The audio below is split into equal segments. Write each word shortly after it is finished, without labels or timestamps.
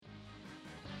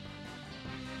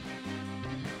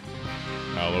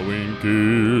Halloween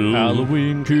Kills.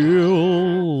 Halloween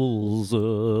Kills.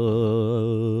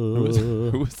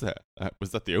 Who was that?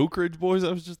 Was that the Oak Ridge Boys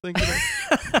I was just thinking of?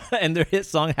 And their hit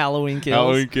song Halloween Kills.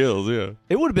 Halloween Kills, yeah.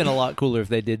 It would have been a lot cooler if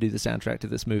they did do the soundtrack to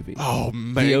this movie. Oh,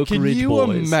 man. The Oak Can Ridge you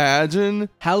Boys. imagine?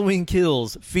 Halloween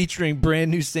Kills featuring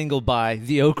brand new single by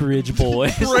the Oak Ridge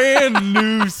Boys. Brand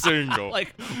new single.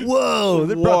 Like, whoa,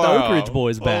 they brought the Oak Ridge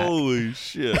Boys back. Holy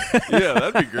shit. Yeah,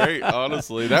 that'd be great,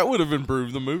 honestly. That would have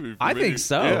improved the movie for I me. think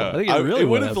so. Yeah. I think it really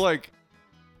would would have, like,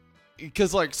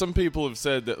 because, like, some people have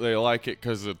said that they like it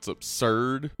because it's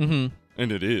absurd. Mm-hmm.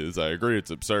 And it is. I agree it's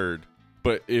absurd.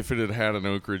 But if it had had an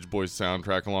Oak Ridge Boys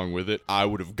soundtrack along with it, I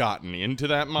would have gotten into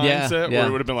that mindset where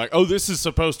it would have been like, oh, this is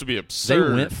supposed to be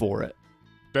absurd. They went for it.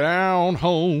 Down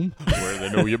home, where they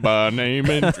know you by name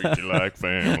and treat you like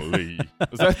family.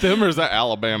 Is that them or is that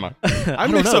Alabama? I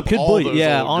don't mix know. up Could all be. those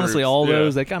Yeah, old honestly, groups. all Yeah.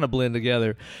 those, they kind of blend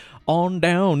together. On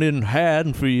down in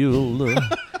Haddonfield,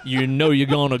 you know you're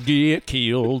gonna get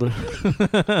killed.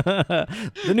 The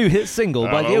new hit single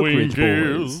by the Oak Ridge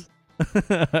Boys.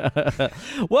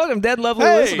 Welcome, Dead Lovely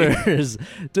listeners,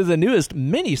 to the newest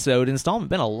mini-sode installment.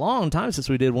 Been a long time since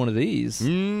we did one of these.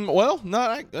 Well,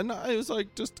 it was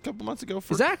like just a couple months ago.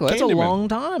 For Exactly, that's a Candyman. long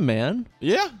time, man.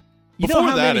 Yeah. You Before know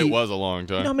how that, many, it was a long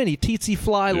time. You know how many Tsetse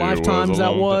Fly Yeah, it was lifetimes a that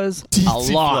long was? time. A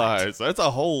Tsetse lot. Flies. That's a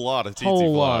whole lot of Tsetse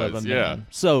Whole lot Flies. of them, yeah. man.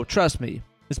 So, trust me,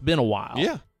 it's been a while.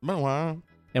 Yeah. Been a while.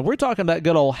 And we're talking about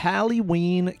good old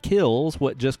Halloween Kills,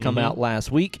 what just come out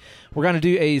last week. We're going to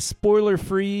do a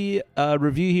spoiler-free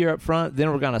review here up front.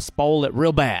 Then we're going to spoil it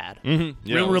real bad. Mm-hmm.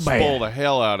 Yeah, Real we'll bad. spoil the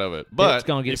hell out of it. But It's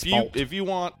gonna get spoiled. if you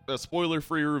want a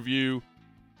spoiler-free review,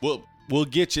 we'll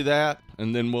get you that,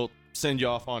 and then we'll send you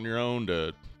off on your own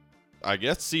to, I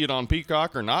guess, see it on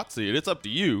Peacock or not see it. It's up to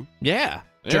you. Yeah.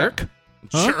 Yeah. Jerk.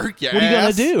 Huh? Jerk, What are you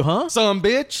going to do, huh? Some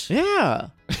bitch. Yeah.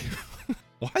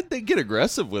 Why'd they get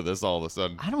aggressive with us all of a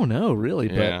sudden? I don't know, really,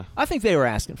 but Yeah. I think they were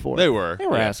asking for it. They were. They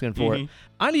were Yeah. asking for Mhm. it.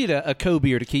 I need a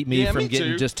co-beer to keep me Yeah, from me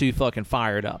getting too. just too fucking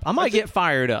fired up. I might think- get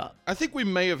fired up. I think we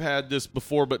may have had this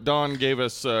before, but Don gave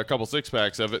us a couple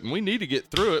six-packs of it, and we need to get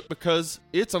through it because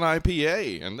it's an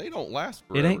IPA, and they don't last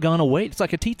forever. It ain't gonna wait. It's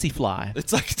like a Tsetse Fly.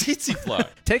 It's like a Tsetse Fly.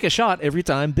 Take a shot every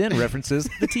time Ben references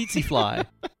the Tsetse Fly.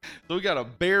 So we got a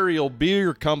Burial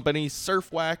Beer Company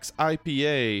Surf Wax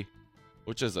IPA,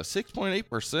 which is a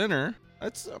 6.8%er.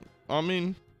 That's,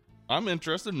 I'm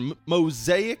interested.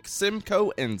 Mosaic,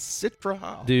 Simcoe, and Citra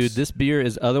hops. Dude, this beer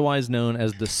is otherwise known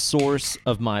as the source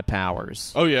of my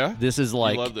powers. Oh, yeah? This is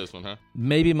like You love this one, huh?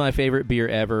 maybe my favorite beer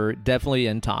ever. Definitely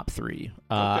in top 3.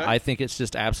 Okay. I think it's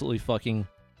just absolutely fucking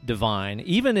divine.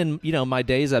 Even in, my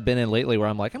days I've been in lately where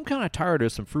I'm like, I'm kind of tired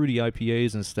of some fruity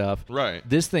IPAs and stuff. Right.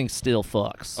 This thing still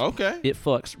fucks. Okay. It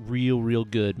fucks real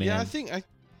good, man. Yeah,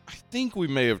 I think we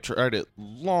may have tried it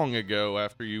long ago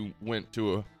after you went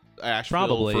to a Asheville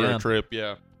Probably, for yeah. a trip.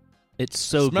 Yeah. It's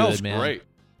so Smells good, man. great.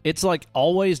 It's like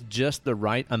always just the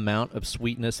right amount of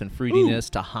sweetness and fruitiness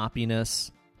to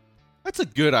hoppiness. That's a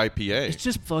good IPA. It's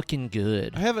just fucking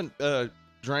good. I haven't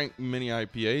drank many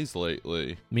IPAs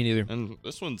lately, Me neither. and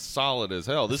this one's solid as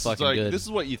hell. This is fucking like good. this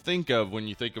is what you think of when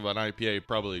you think of an IPA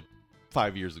probably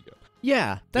 5 years ago.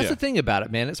 Yeah, that's Yeah. the thing about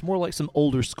it, man. It's more like some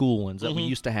older school ones that we Mhm.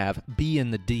 used to have. B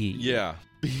and the D. Yeah,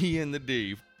 B and the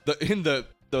D. In the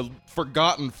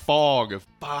forgotten fog of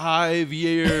 5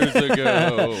 years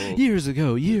ago. Years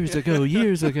ago.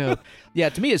 Yeah,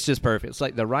 to me, it's just perfect. It's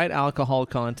like the right alcohol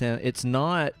content. It's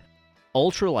not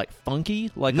ultra like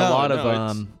funky like a No, lot no,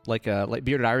 of like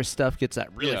Bearded Iris stuff gets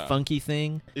that really Yeah. funky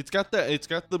thing. It's got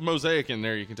the mosaic in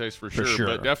there you can taste for sure, sure.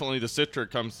 but definitely the Citra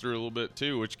comes through a little bit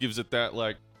too, which gives it that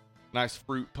like nice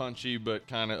fruit punchy, but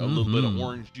kind of a little bit of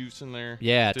orange juice in there.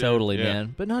 Yeah, too. totally, Yeah.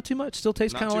 man. But not too much. Still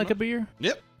tastes Not kind of too like a much. beer.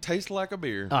 Yep, tastes like a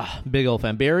beer. Big old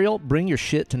fan. Burial, bring your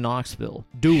shit to Knoxville.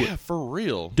 Do Yeah, it. for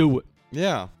real. Do it.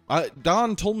 Yeah,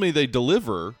 Don told me they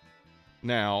deliver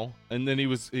now, and then he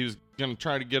was gonna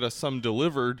try to get us some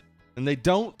delivered, and they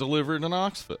don't deliver to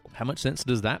Knoxville. How much sense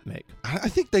does that make? I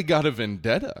think they got a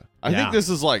vendetta. I Yeah. think this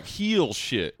is like heel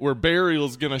shit, where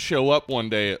Burial's gonna show up one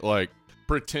day at like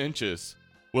Pretentious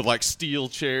with like steel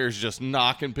chairs just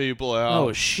knocking people out.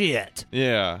 Oh, shit.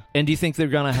 Yeah. And do you think they're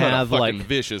going to Cut a have, fucking like,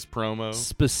 vicious promo.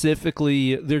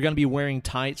 specifically, they're going to be wearing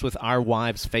tights with our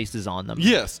wives' faces on them?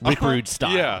 Yes. Rick Rude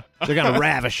style. Yeah. They're going to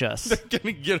ravish us. They're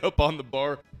gonna get up on the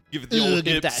bar, give it the old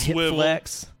Give hip that hip swivel.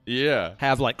 flex. Yeah.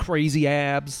 Have, like, crazy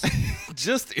abs.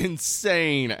 Just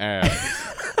insane abs.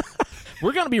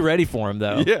 We're going to be ready for him,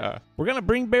 though. Yeah. We're going to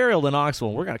bring Burial to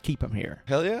Knoxville. We're going to keep him here.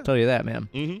 Hell yeah. Tell you that, man.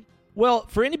 Mm-hmm. Well,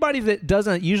 for anybody that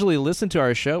doesn't usually listen to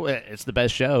our show, it's the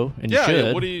best show, and you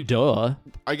should. What do you? Duh.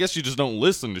 I guess you just don't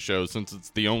listen to shows since it's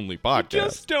the only podcast.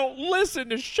 Just don't listen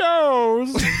to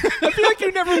shows. I feel like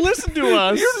you never listen to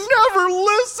us. You never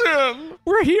listen.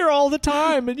 We're here all the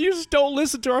time, and you just don't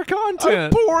listen to our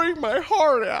content. I'm pouring my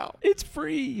heart out. It's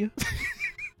free.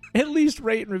 At least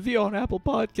rate and review on Apple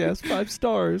Podcasts 5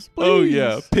 stars, please. Oh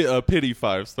yeah, pity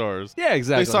 5 stars. Yeah,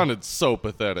 exactly. They sounded so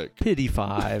pathetic. Pity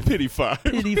 5. Pity 5.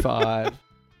 Pity 5.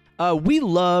 We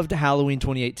loved Halloween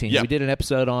 2018. Yeah. We did an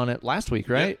episode on it last week,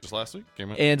 right? Yeah, just last week came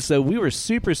out. And so we were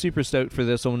super, super stoked for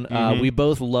this one. We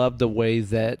both loved the way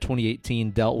that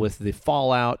 2018 dealt with the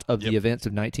fallout of the events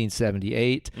of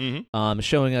 1978,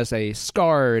 showing us a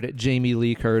scarred Jamie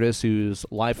Lee Curtis whose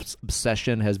life's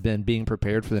obsession has been being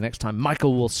prepared for the next time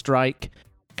Michael will strike,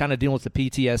 kind of dealing with the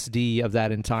PTSD of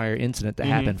that entire incident that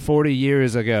happened 40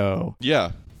 years ago.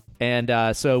 Yeah.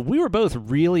 And so we were both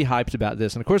really hyped about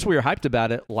this. And, of course, we were hyped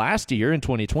about it last year in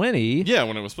 2020. Yeah,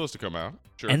 when it was supposed to come out.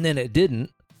 Sure. And then it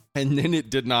didn't. And then it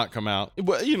did not come out.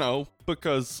 Well, you know,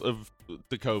 because of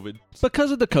the COVID. Because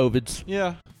of the COVIDs.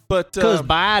 Yeah. But Because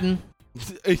Biden.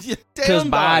 Yeah, Because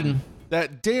Biden.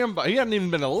 That damn Biden. He hadn't even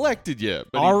been elected yet.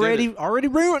 But already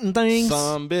ruining things.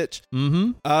 Some bitch.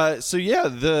 Mm-hmm. So,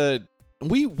 yeah,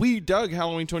 we dug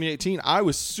Halloween 2018. I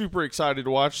was super excited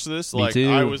to watch this. Me too.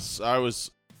 I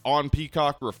was on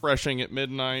Peacock, refreshing at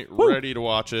midnight, ready to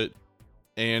watch it,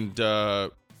 and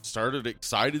started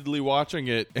excitedly watching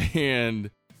it, and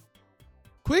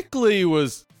quickly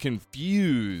was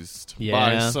confused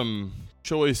by some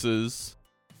choices.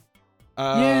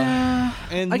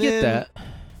 And I get that.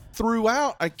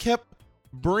 Throughout, I kept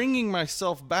bringing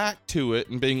myself back to it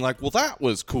and being like, well, that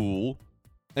was cool.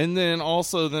 And then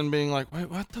also being like, wait,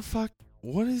 what the fuck?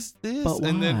 What is this? But why?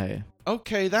 And then,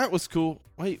 okay, that was cool.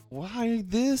 Wait, why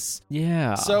this?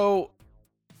 Yeah. So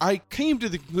I came to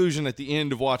the conclusion at the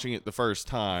end of watching it the first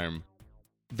time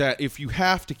that if you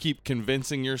have to keep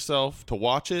convincing yourself to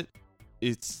watch it,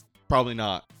 it's probably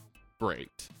not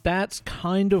great. That's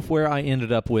kind of where I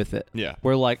ended up with it. Yeah.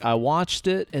 Where, like, I watched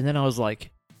it, and then I was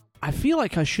like, I feel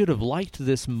like I should have liked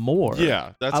this more.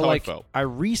 Yeah, that's how I felt. I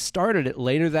restarted it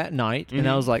later that night, and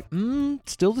I was like,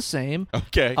 still the same.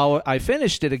 Okay. I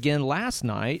finished it again last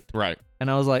night. Right. And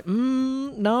I was like,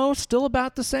 no, still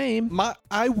about the same.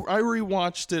 I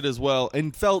rewatched it as well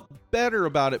and felt better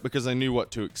about it because I knew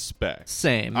what to expect.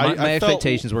 Same. My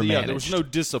expectations were managed. Yeah, there was no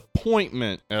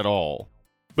disappointment at all.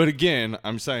 But again,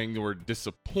 I'm saying the word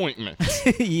disappointment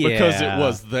because it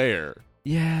was there.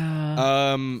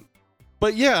 Yeah.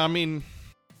 But yeah, I mean,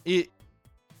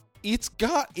 it's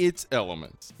got its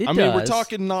elements. It I mean, we're does.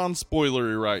 talking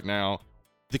non-spoilery right now.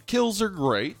 The kills are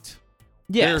great.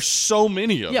 Yes. There's so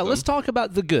many of them. Yeah, let's talk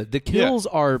about the good. The kills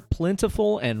are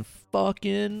plentiful and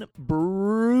fucking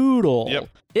brutal. Yep.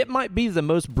 It might be the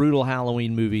most brutal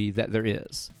Halloween movie that there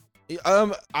is.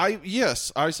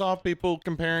 I saw people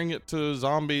comparing it to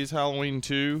Zombies Halloween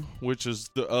 2, which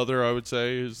is the other I would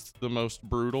say is the most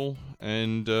brutal,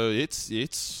 and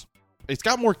it's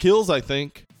got more kills I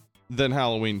think than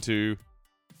Halloween 2,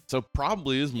 so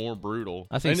probably is more brutal.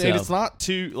 I think so. And it's not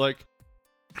too like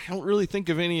I don't really think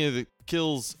of any of the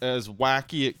kills as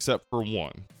wacky except for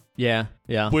one. Yeah.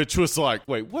 Which was like,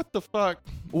 wait, what the fuck?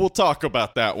 We'll talk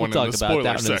about that one in the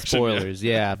spoiler section. Spoilers,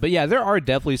 yeah. But yeah, there are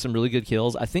definitely some really good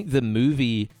kills. I think the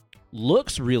movie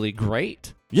looks really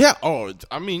great. Yeah. Oh,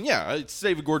 I mean, yeah. It's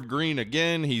David Gordon Green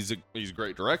again. He's a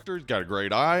great director. He's got a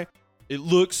great eye. It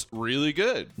looks really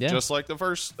good. Yeah. Just like the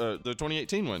first, the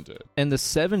 2018 one did. And the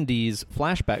 70s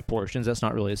flashback portions, that's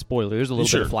not really a spoiler. There's a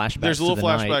little bit of flashback. There's a little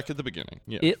flashback night. At the beginning.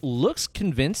 Yeah. It looks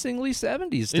convincingly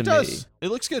 70s to me. It does. It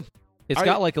looks good. It's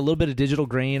got like a little bit of digital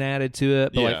grain added to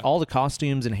it, but like all the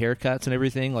costumes and haircuts and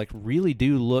everything like really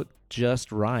do look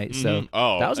just right. So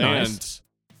that was nice.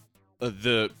 And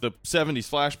the 70s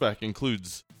flashback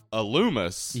includes a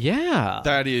Loomis. Yeah.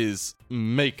 That is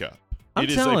makeup. I'm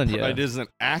telling you. It is an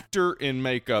actor in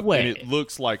makeup, and it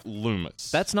looks like Loomis.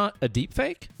 That's not a deep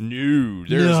fake? No,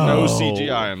 there's no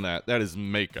CGI in that. That is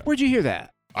makeup. Where'd you hear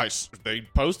that? They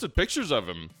posted pictures of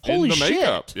him Holy in the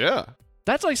makeup. shit. Yeah.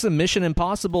 That's like some Mission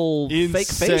Impossible fake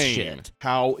face shit.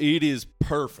 How it is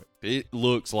perfect. It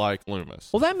looks like Loomis.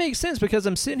 Well, that makes sense because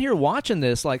I'm sitting here watching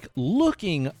this, like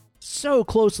looking so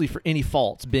closely for any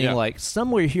faults, being like,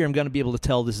 somewhere here I'm going to be able to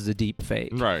tell this is a deep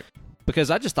fake. Right.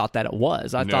 Because I just thought that it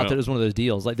was. I thought that it was one of those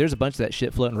deals. Like, there's a bunch of that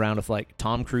shit floating around with, like,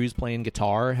 Tom Cruise playing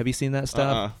guitar. Have you seen that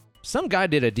stuff? Some guy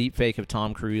did a deep fake of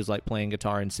Tom Cruise, like, playing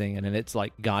guitar and singing, and it's,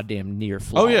 like, goddamn near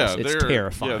flawless. Oh, yeah. It's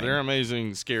terrifying. Yeah, they're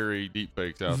amazing, scary deep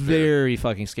fakes out there. Very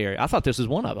fucking scary. I thought this was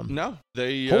one of them. No.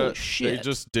 Holy shit. They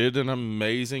just did an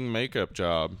amazing makeup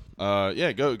job.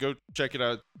 Yeah, go check it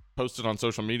out. posted on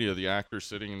social media the actor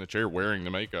sitting in the chair wearing the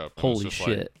makeup. Holy shit!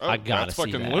 Like, oh, I gotta that's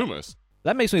see fucking that. Loomis.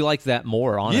 That makes me like that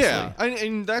more, honestly. Yeah,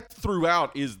 and that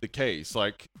throughout is the case.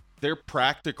 Like, they're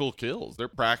practical kills. They're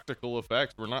practical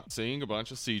effects. We're not seeing a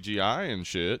bunch of CGI and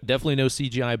shit. Definitely no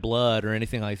CGI blood or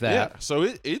anything like that. Yeah, so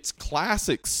it's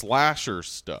classic slasher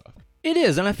stuff. It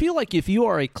is, and I feel like if you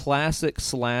are a classic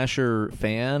slasher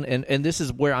fan, and this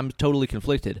is where I'm totally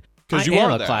conflicted, because I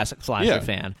am a classic slasher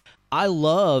fan. I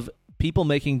love people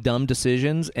making dumb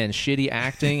decisions and shitty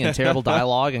acting and terrible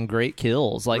dialogue and great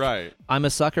kills. Like, right. I'm a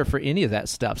sucker for any of that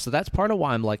stuff. So that's part of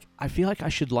why I'm like, I feel like I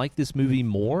should like this movie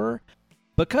more,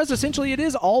 because essentially it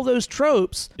is all those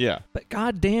tropes. Yeah. But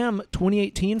goddamn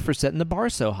 2018 for setting the bar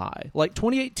so high. Like,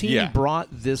 2018 brought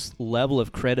this level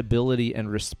of credibility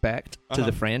and respect to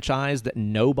the franchise that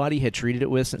nobody had treated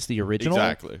it with since the original.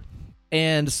 Exactly.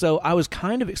 And so I was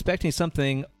kind of expecting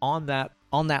something on that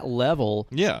level,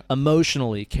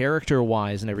 emotionally,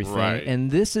 character-wise, and everything. Right.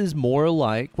 And this is more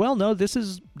like, well, no, this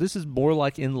is more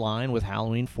like in line with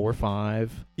Halloween 4-5.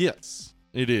 Yes,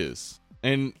 it is,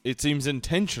 and it seems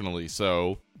intentionally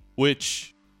so.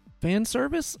 Which fan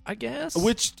service, I guess.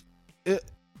 Which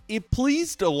it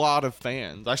pleased a lot of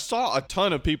fans. I saw a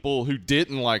ton of people who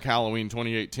didn't like Halloween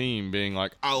 2018 being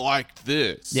like, "I liked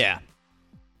this." Yeah.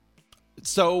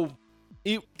 So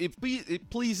it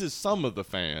pleases some of the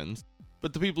fans.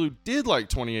 But the people who did like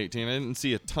 2018, I didn't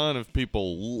see a ton of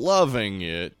people loving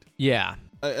it. Yeah.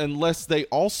 Unless they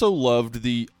also loved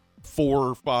the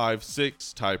 4, 5,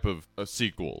 6 type of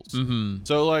sequels. Mm-hmm.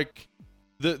 So, like,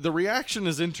 the reaction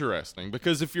is interesting.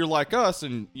 Because if you're like us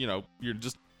and, you know, you're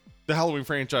just... The Halloween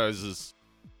franchise is...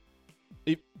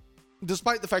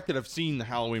 despite the fact that I've seen the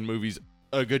Halloween movies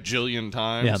a gajillion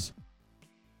times,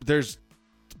 there's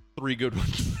 3 good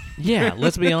ones. Yeah,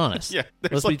 let's be honest.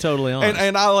 Let's be totally honest.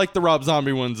 And I like the Rob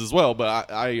Zombie ones as well,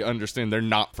 but I understand they're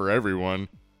not for everyone.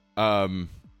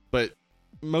 But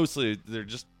mostly they're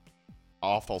just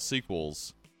awful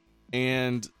sequels.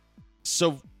 And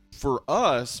so for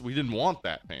us, we didn't want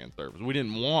that fan service. We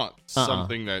didn't want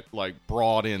something that like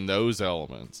brought in those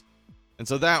elements. And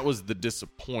so that was the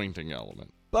disappointing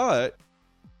element. But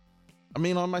I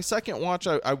mean, on my second watch,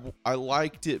 I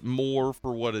liked it more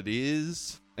for what it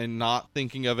is. And not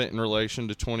thinking of it in relation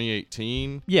to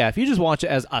 2018. Yeah, if you just watch it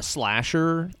as a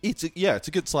slasher, it's a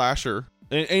good slasher,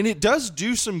 and it does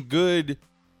do some good,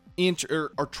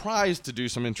 or tries to do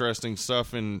some interesting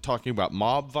stuff in talking about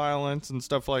mob violence and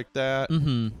stuff like that.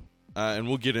 Mm-hmm. And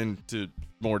we'll get into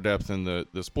more depth in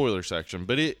the spoiler section.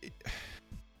 But I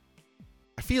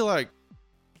feel like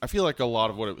a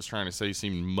lot of what it was trying to say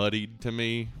seemed muddied to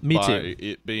me. Me by too.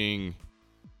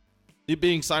 It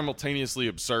being simultaneously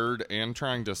absurd and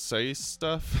trying to say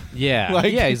stuff. Yeah,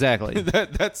 like, yeah, exactly.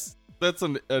 That's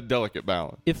a delicate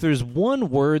balance. If there's one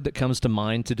word that comes to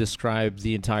mind to describe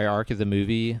the entire arc of the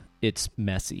movie, it's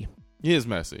messy. He is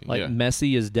messy. Like,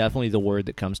 messy is definitely the word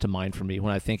that comes to mind for me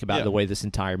when I think about the way this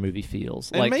entire movie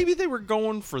feels. And like, maybe they were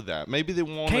going for that. Maybe they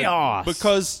wanted chaos,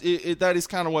 because that is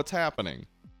kind of what's happening.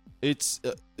 It's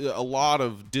a lot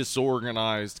of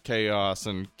disorganized chaos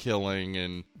and killing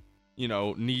and, you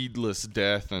know, needless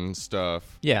death and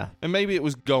stuff. Yeah. And maybe it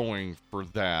was going for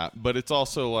that, but it's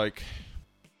also like,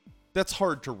 that's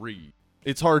hard to read.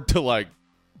 It's hard to like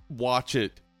watch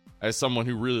it as someone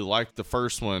who really liked the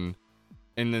first one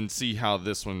and then see how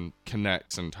this one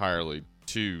connects entirely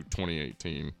to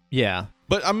 2018. Yeah.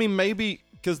 But I mean, maybe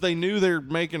because they knew they're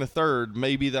making a third,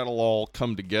 maybe that'll all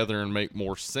come together and make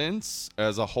more sense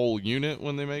as a whole unit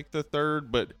when they make the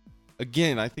third. But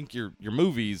again, I think your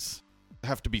movies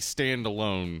have to be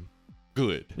standalone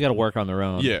good. You got to work on their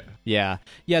own. Yeah.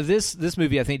 This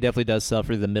movie, I think, definitely does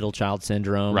suffer the middle child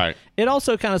syndrome. Right. It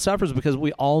also kind of suffers because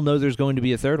we all know there's going to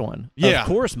be a third one. Yeah. Of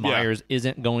course, Myers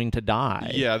isn't going to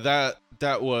die. Yeah,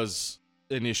 that was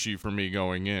an issue for me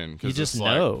going in. You just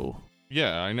know.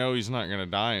 Yeah, I know he's not going to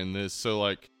die in this. So,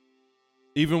 like,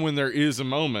 even when there is a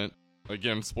moment,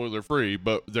 again, spoiler free,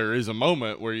 but there is a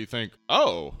moment where you think,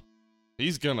 oh,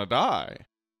 he's going to die.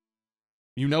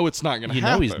 You know it's not going to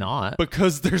happen. You know he's not.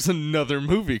 Because there's another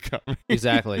movie coming.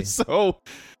 Exactly. So,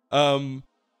 that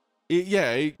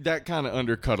kind of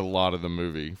undercut a lot of the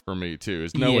movie for me, too,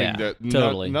 is knowing that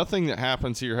nothing that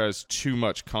happens here has too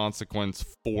much consequence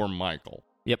for Michael.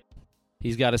 Yep.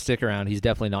 He's got to stick around. He's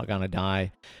definitely not going to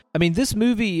die. I mean, this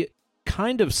movie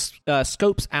kind of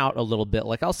scopes out a little bit.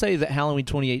 Like, I'll say that Halloween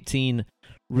 2018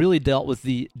 really dealt with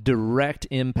the direct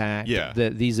impact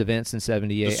that these events in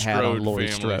 78 had on Laurie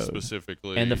Strode.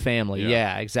 Specifically. And the family.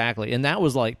 Yeah, exactly. And that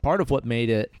was like part of what made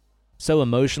it so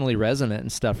emotionally resonant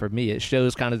and stuff for me. It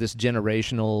shows kind of this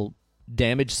generational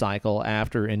damage cycle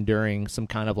after enduring some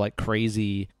kind of like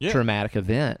crazy traumatic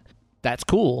event. That's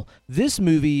cool. This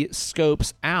movie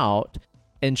scopes out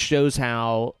and shows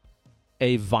how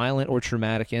a violent or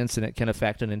traumatic incident can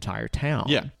affect an entire town.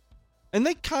 Yeah. And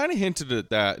they kind of hinted at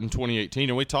that in 2018,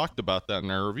 and we talked about that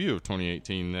in our review of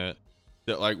 2018, that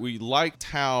like we liked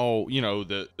how, you know,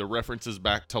 the references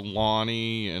back to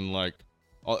Lonnie and like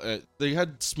they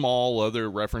had small other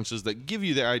references that give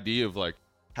you the idea of like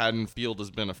Haddonfield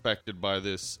has been affected by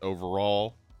this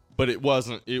overall, but it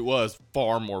was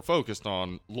far more focused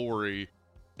on Laurie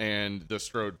and the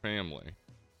Strode family.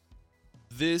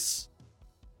 This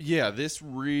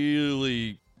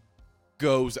really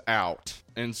goes out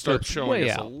and starts showing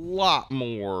us a lot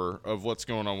more of what's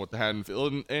going on with the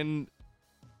Haddonfield, and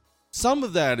some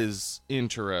of that is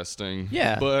interesting,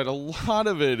 but a lot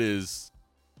of it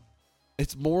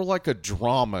it's more like a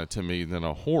drama to me than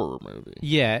a horror movie.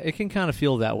 Yeah, it can kind of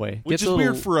feel that way. Which is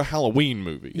weird for a Halloween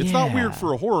movie. It's not weird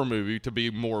for a horror movie to be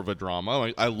more of a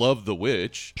drama. I love The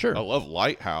Witch. Sure. I love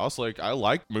Lighthouse. Like, I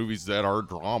like movies that are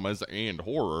dramas and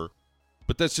horror.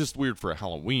 But that's just weird for a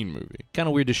Halloween movie. Kind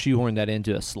of weird to shoehorn that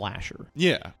into a slasher.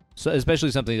 Yeah. So especially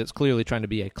something that's clearly trying to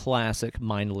be a classic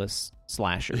mindless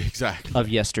slasher of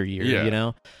yesteryear, you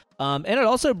know? And it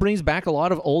also brings back a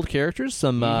lot of old characters,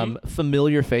 some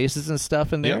familiar faces and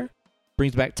stuff in there. Yep.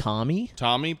 Brings back Tommy.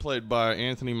 Tommy, played by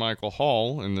Anthony Michael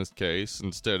Hall in this case,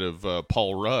 instead of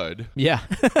Paul Rudd. Yeah.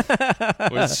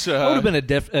 Which would have been a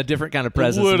different kind of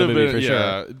presence in the movie, for sure.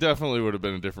 Yeah, definitely would have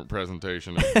been a different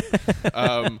presentation.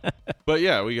 But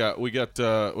yeah, we got with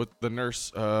the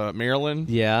nurse Marilyn.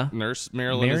 Yeah. Nurse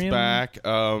Marilyn is back.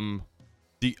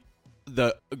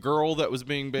 The girl that was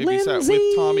being babysat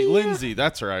with Tommy, Lindsay,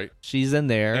 that's right. She's in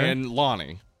there. And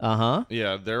Lonnie. Uh-huh.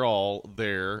 Yeah, they're all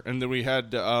there. And then we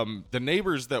had the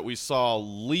neighbors that we saw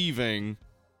leaving.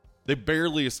 They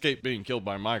barely escaped being killed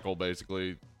by Michael,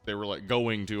 basically. They were like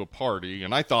going to a party,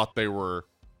 and I thought they were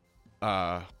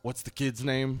what's the kid's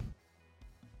name?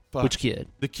 Fuck. Which kid?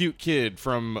 The cute kid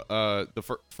from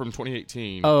from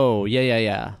 2018. Oh,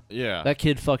 yeah. Yeah. That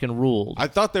kid fucking ruled. I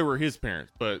thought they were his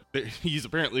parents, but he's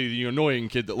apparently the annoying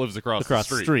kid that lives across the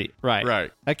street.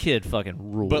 Right. That kid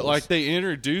fucking rules. But like they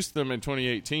introduced them in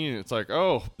 2018, it's like,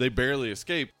 oh, they barely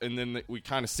escaped, and then we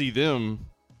kind of see them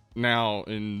now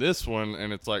in this one,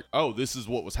 and it's like, oh, this is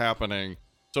what was happening.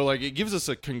 So like it gives us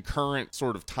a concurrent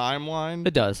sort of timeline.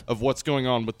 It does. Of what's going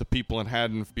on with the people in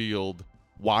Haddonfield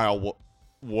while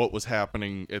what was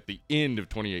happening at the end of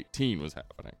 2018 was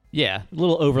happening. Yeah, a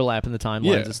little overlap in the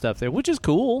timelines and stuff there, which is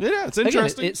cool. Yeah, it's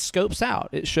interesting. Again, it scopes out.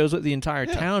 It shows what the entire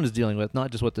town is dealing with,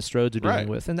 not just what the Strodes are dealing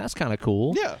with, and that's kind of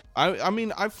cool. Yeah, I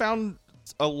mean, I found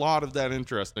a lot of that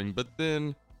interesting, but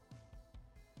then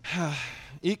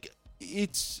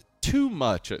it's too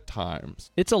much at times.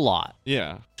 It's a lot.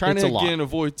 Yeah, trying to again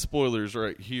avoid spoilers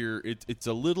right here. It's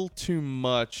a little too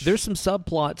much. There's some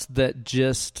subplots that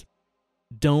just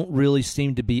don't really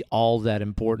seem to be all that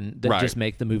important, that just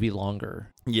make the movie longer.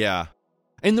 Yeah.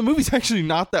 And the movie's actually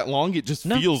not that long. It just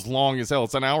feels long as hell.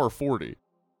 It's an hour 40.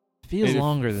 Feels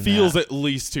longer than that. Feels at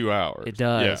least 2 hours. It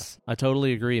does. Yeah. I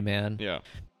totally agree, man. Yeah.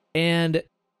 And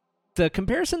the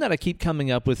comparison that I keep coming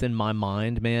up with in my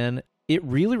mind, man, it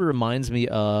really reminds me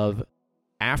of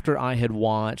after I had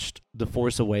watched The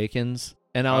Force Awakens,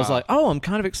 and I was like, oh, I'm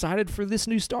kind of excited for this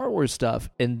new Star Wars stuff.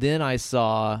 And then I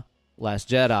saw Last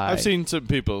Jedi. I've seen some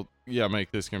people,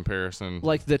 make this comparison.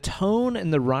 Like the tone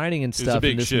and the writing and stuff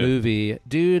in this movie,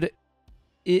 dude,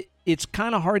 it's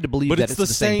kind of hard to believe that it's the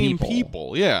same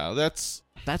people. Yeah, that's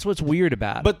what's weird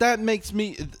about it. But that makes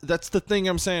me, that's the thing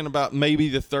I'm saying about maybe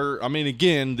the third. I mean,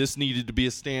 again, this needed to be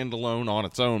a standalone on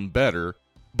its own better,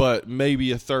 but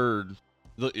maybe a third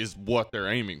is what they're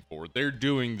aiming for. They're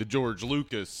doing the George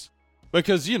Lucas,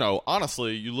 because,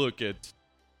 honestly, you look at,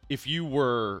 if you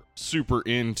were super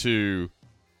into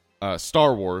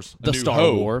Star Wars, the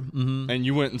Star Wars, and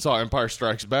you went and saw Empire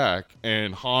Strikes Back,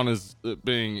 and Han is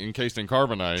being encased in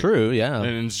carbonite, true, yeah,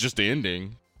 and it's just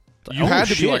ending, you had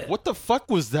to be like, what the fuck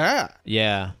was that?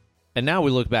 Yeah. And now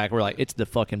we look back, we're like, it's the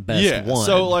fucking best one.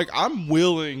 So, like, I'm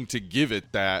willing to give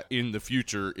it that in the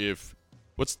future if,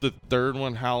 what's the third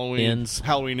one? Halloween Ends.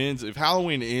 If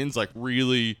Halloween Ends, like,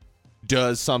 really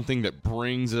does something that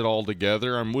brings it all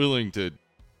together, I'm willing to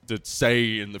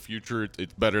say in the future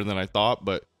it's better than I thought,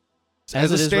 but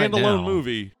as a standalone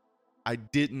movie, I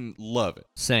didn't love it.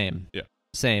 Same. Yeah.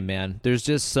 Same, man. There's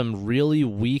just some really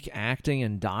weak acting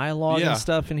and dialogue and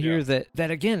stuff in here that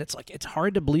again, it's like, it's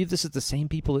hard to believe this is the same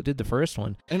people that did the first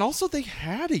one. And also they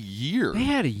had a year. They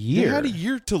had a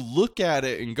year to look at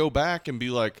it and go back and be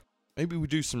like, maybe we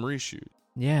do some reshoot.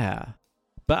 Yeah.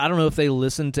 But I don't know if they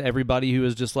listened to everybody who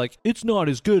was just like, it's not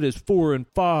as good as 4 and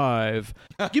 5.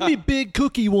 Give me Big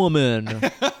Cookie Woman.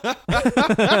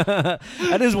 That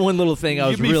is one little thing I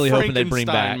was really hoping they'd bring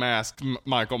back. Mask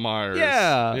Michael Myers.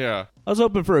 Yeah. I was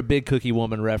hoping for a Big Cookie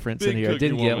Woman reference in here. I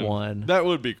didn't get one. That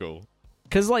would be cool.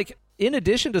 Because, like, in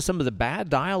addition to some of the bad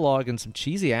dialogue and some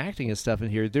cheesy acting and stuff in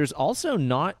here, there's also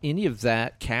not any of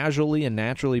that casually and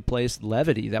naturally placed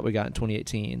levity that we got in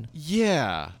 2018.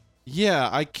 Yeah,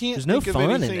 I can't think of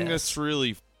anything that's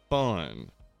really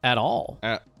fun. At all.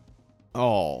 At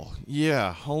all.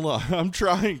 Yeah, hold on. I'm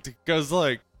trying to, because,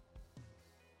 like,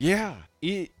 yeah,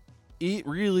 it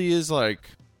really is, like,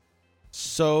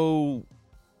 so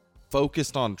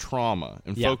focused on trauma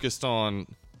and focused on,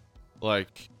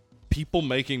 like, people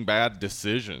making bad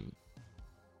decisions.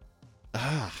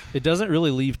 It doesn't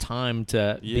really leave time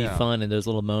to be fun in those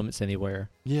little moments anywhere.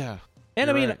 Yeah. And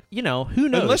I mean, right. Who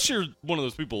knows? Unless you're one of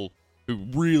those people who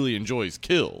really enjoys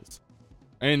kills.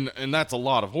 And that's a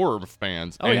lot of horror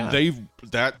fans. Oh, and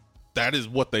that is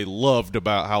what they loved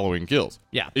about Halloween Kills.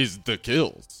 Yeah. Is the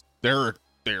kills. They're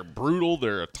brutal.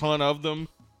 There are a ton of them.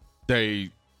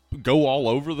 They go all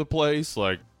over the place,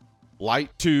 like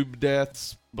light tube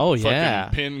deaths. Oh, yeah.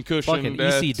 Pin cushion fucking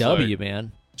deaths. ECW, like,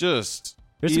 man. Just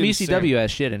there's some insane. ECW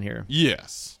ass shit in here.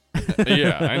 Yes.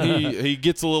 Yeah, and he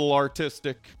gets a little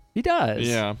artistic. He does.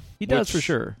 Yeah. He does for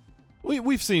sure.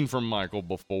 We've seen from Michael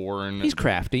before, and he's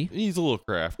crafty. He's a little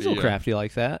crafty. He's a little crafty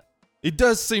like that. It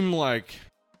does seem like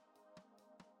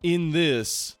in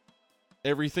this,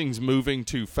 everything's moving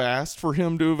too fast for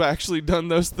him to have actually done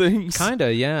those things.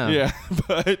 Kinda, yeah. Yeah,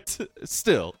 but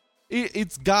still,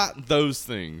 it's got those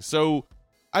things. So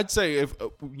I'd say if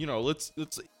let's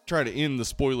try to end the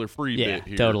spoiler-free bit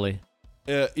here. Totally.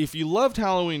 If you loved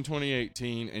Halloween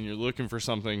 2018 and you're looking for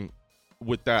something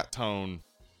with that tone,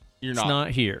 it's not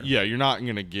here. Yeah, you're not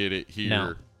going to get it here.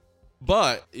 No.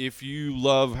 But if you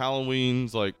love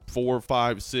Halloween's like 4,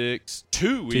 5, 6,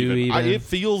 2 even. It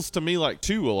feels to me like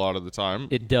 2 a lot of the time.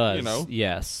 It does.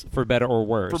 Yes, for better or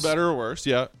worse. For better or worse,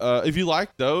 yeah. If you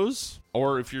like those,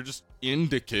 or if you're just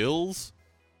into kills,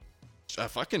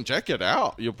 fucking check it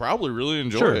out. You'll probably really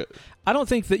enjoy it. I don't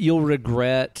think that you'll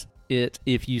regret it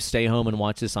if you stay home and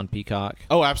watch this on Peacock.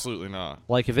 Oh, absolutely not.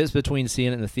 Like, if it's between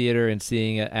seeing it in the theater and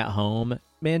seeing it at home,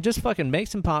 man, just fucking make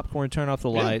some popcorn, turn off the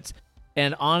lights,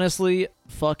 and honestly,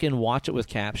 fucking watch it with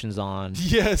captions on.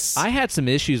 Yes. I had some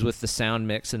issues with the sound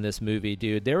mix in this movie,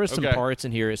 dude. There were some parts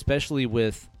in here, especially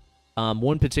with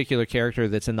one particular character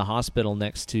that's in the hospital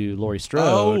next to Laurie Strode.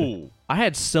 Oh. I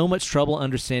had so much trouble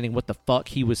understanding what the fuck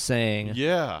he was saying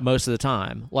most of the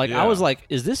time. Like, I was like,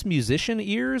 is this musician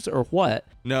ears or what?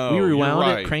 No, we rewound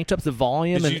you're right. it, cranked up the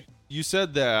volume. And you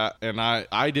said that, and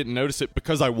I didn't notice it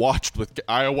because I watch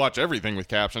everything with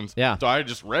captions. Yeah. So I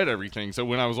just read everything. So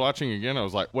when I was watching again, I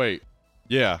was like, wait,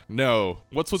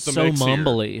 what's with the so mix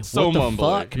mumbly. Here? So what the mumbly.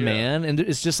 Fuck, man? And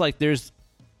it's just like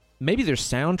maybe there's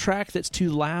soundtrack that's too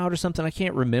loud or something. I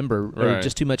can't remember. Or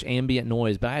just too much ambient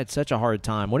noise. But I had such a hard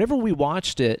time. Whenever we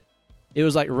watched it, it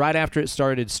was like right after it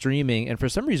started streaming, and for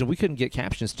some reason we couldn't get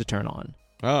captions to turn on.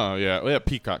 Oh, yeah.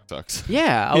 Peacock sucks.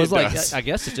 Yeah, I was like, I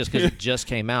guess it's just because it just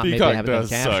came out. Peacock maybe they haven't does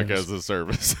done captions. suck as a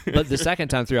service. But the second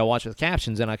time through, I watched with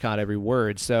captions, and I caught every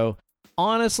word. So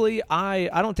honestly, I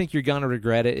don't think you're going to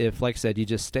regret it if, like I said, you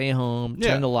just stay home,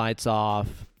 turn the lights off,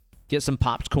 get some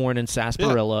popcorn and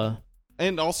sarsaparilla. Yeah.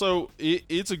 And also,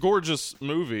 it's a gorgeous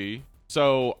movie,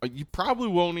 so you probably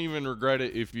won't even regret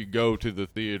it if you go to the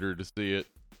theater to see it.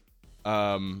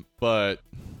 But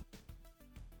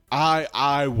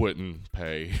I wouldn't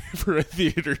pay for a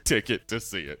theater ticket to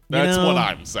see it. That's what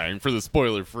I'm saying for the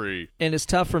spoiler-free. And it's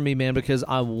tough for me, man, because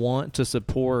I want to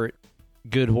support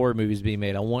good horror movies being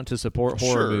made. I want to support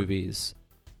horror movies.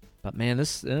 But, man, this...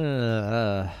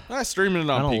 streaming it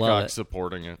on Peacock,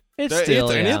 supporting it.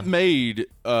 It made,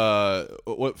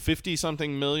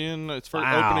 50-something million its first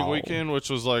opening weekend,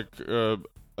 which was like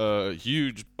a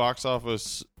huge box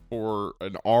office for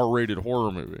an R-rated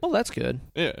horror movie. Oh, that's good.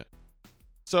 Yeah.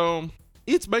 So,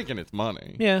 it's making its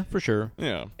money. Yeah, for sure.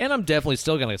 Yeah. And I'm definitely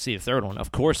still going to see the third one,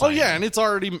 of course. And it's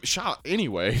already shot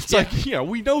anyway. It's like,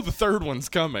 we know the third one's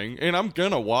coming, and I'm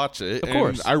going to watch it. Of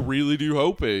course. And I really do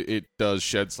hope it does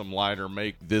shed some light or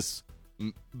make this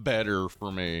better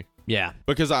for me. Yeah.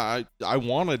 Because I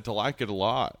wanted to like it a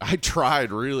lot. I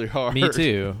tried really hard. Me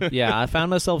too. Yeah, I found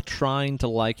myself trying to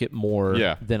like it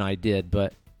more than I did.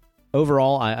 But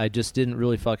overall, I just didn't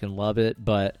really fucking love it.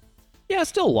 But,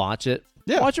 still watch it.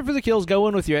 Yeah. Watch it for the kills. Go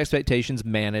in with your expectations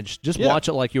managed. Just watch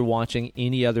it like you're watching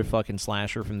any other fucking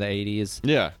slasher from the 80s.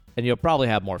 Yeah. And you'll probably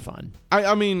have more fun.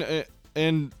 I mean,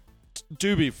 and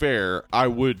to be fair, I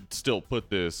would still put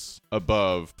this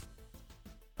above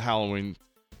Halloween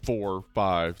 4,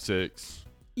 5, 6.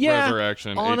 Yeah,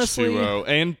 Resurrection, honestly, H2O,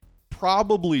 and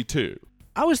probably 2.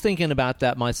 I was thinking about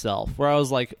that myself, where I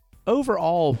was like,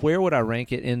 overall, where would I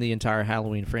rank it in the entire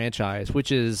Halloween franchise,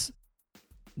 which is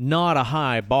not a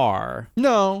high bar.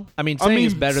 No. I mean, saying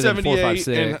it's better than 4, 5, 6.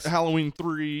 And Halloween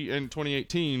 3 and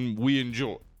 2018, we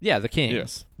enjoy. Yeah, the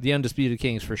Kings. Yeah. The Undisputed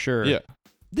Kings for sure. Yeah.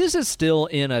 This is still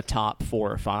in a top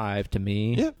 4 or 5 to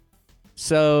me. Yeah.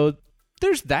 So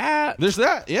there's that. There's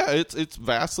that. Yeah, it's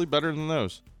vastly better than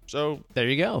those. So there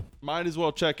you go. Might as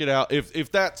well check it out.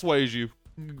 If that sways you,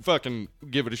 fucking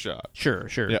give it a shot. Sure.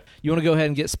 Yeah. You want to go ahead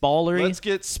and get spoilery? Let's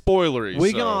get spoilery.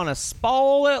 We're gonna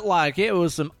spoil it like it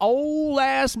was some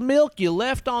old-ass milk you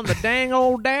left on the dang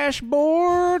old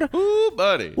dashboard. Ooh,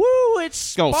 buddy. Woo,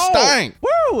 it's gonna spoiled. stink.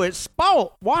 Woo, it's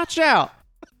spoiled. Watch out.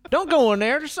 Don't go in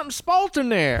there. There's something spoilt in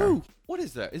there. Ooh, what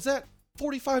is that? Is that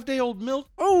 45-day-old milk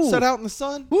Ooh. set out in the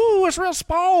sun? Ooh, it's real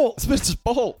spoiled. It's been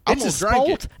spoiled. I'm It's gonna as drink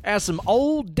spoiled it. as some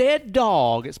old dead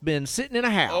dog. It's been sitting in a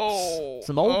house. Oh.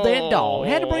 Some old dead dog.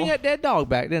 Had to bring that dead dog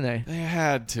back, didn't they? They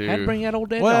had to. Had to bring that old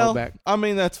dead well, dog back. I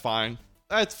mean, that's fine.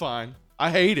 That's fine. I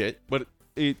hate it, but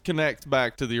it connects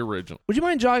back to the original. Would you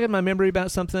mind jogging my memory about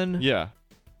something? Yeah.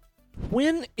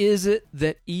 When is it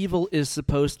that evil is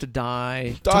supposed to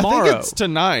die tomorrow? I think it's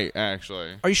tonight,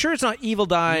 actually. Are you sure it's not evil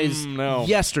dies no.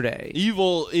 yesterday?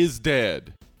 Evil is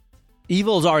dead.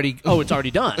 Evil's already... Oh, it's already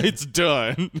done. It's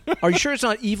done. Are you sure it's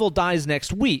not evil dies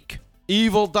next week?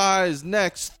 Evil dies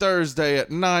next Thursday at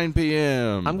 9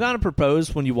 p.m. I'm going to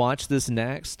propose when you watch this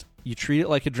next, you treat it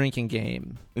like a drinking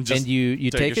game. And just you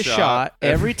take a shot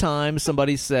every time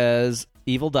somebody says...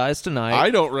 Evil dies tonight.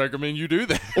 I don't recommend you do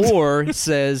that. Or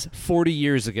says 40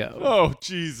 years ago. Oh,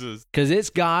 Jesus. Because it's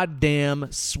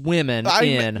goddamn swimming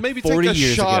in maybe 40 take a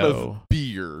years shot ago. of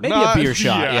beer. Maybe a beer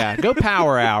shot, yeah. Go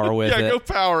power hour with it. Yeah, go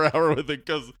power hour with it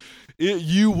because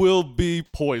you will be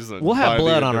poisoned. We'll have by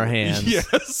blood the on end our of it. hands.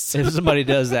 Yes. If somebody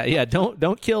does that. Yeah,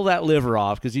 don't kill that liver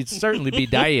off because he'd certainly be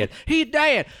dead. He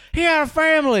dead. He had a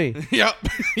family. Yep,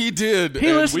 he did.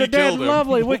 He listened to Dead and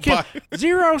Lovely. We killed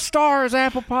 0 stars,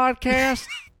 Apple Podcast.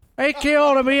 They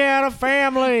killed him. He had a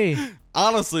family.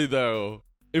 Honestly, though,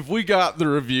 if we got the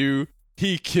review,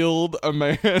 he killed a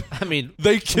man. I mean,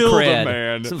 they killed cred. a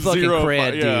man. Some fucking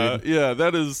cred, dude. Yeah,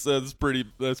 that's pretty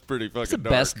fucking It's the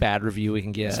dark. best bad review we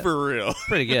can get. It's for real.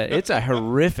 Pretty good. It's a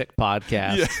horrific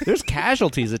podcast. Yeah. There's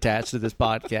casualties attached to this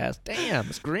podcast. Damn,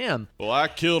 it's grim. Well, I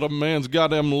killed a man's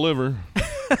goddamn liver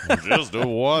just to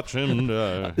watch him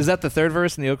die. Is that the third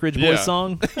verse in the Oak Ridge Boys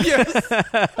song? Yes.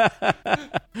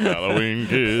 Halloween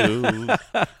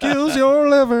kills your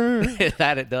liver.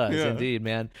 That it does, indeed,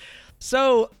 man.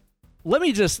 So let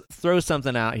me just throw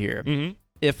something out here. Mm-hmm.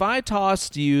 If I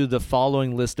tossed you the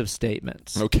following list of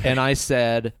statements, okay, and I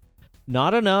said,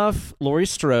 not enough Laurie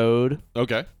Strode,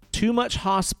 okay, too much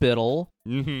hospital,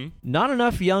 not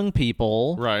enough young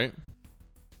people, right,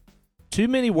 too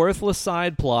many worthless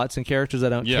side plots and characters I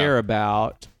don't care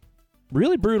about,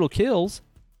 really brutal kills.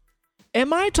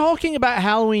 Am I talking about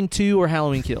Halloween 2 or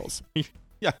Halloween Kills?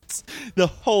 Yes. The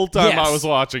whole time Yes. I was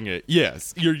watching it.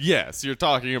 Yes. You're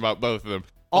talking about both of them. The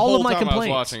All whole of my time complaints. I was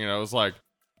watching it, I was like,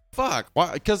 fuck.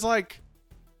 Why? Because, like,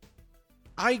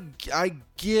 I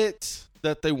get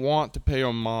that they want to pay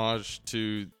homage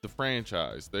to the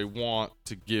franchise. They want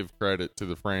to give credit to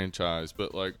the franchise.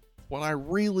 But, like, what I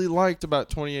really liked about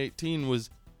 2018 was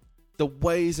the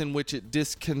ways in which it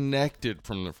disconnected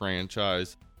from the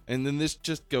franchise. And then this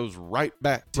just goes right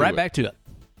back to it. Back to it.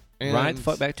 And Right the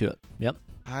fuck back to it. Yep.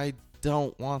 I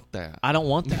don't want that. I don't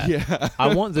want that. Yeah.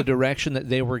 I want the direction that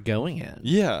they were going in.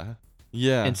 Yeah.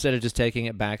 Yeah. Instead of just taking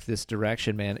it back this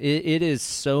direction, man. It is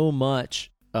so much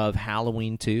of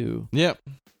Halloween 2. Yep.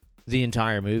 The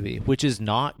entire movie, which is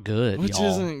not good, Which y'all.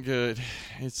 isn't good.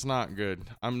 It's not good.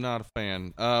 I'm not a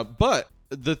fan. But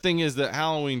the thing is that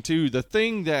Halloween 2, the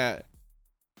thing that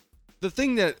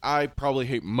I probably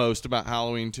hate most about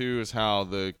Halloween 2 is how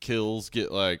the kills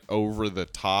get, like, over the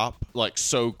top, like,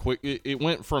 so quick. It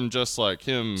went from just, like,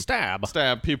 him Stab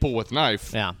people with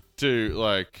knife to,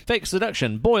 like, fake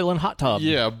seduction, boiling hot tub.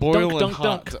 yeah, boiling dunk,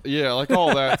 hot. dunk. Yeah, like,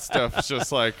 all that stuff is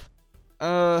just like,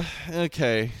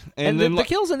 okay. And the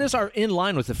kills in this are in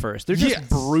line with the first. They're just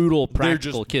brutal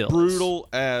practical They're just kills. brutal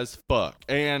as fuck.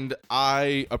 And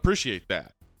I appreciate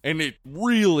that. And it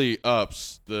really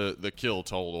ups the kill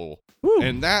total. Woo.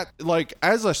 And that, like,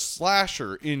 as a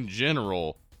slasher in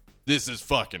general, this is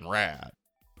fucking rad.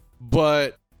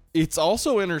 But it's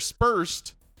also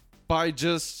interspersed by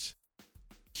just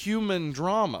human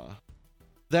drama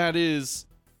that is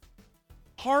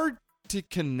hard to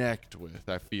connect with,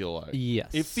 I feel like. Yes.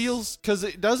 It feels, because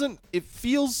it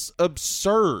feels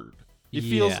absurd. It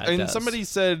feels, Yeah, it and does. somebody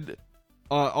said,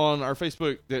 on our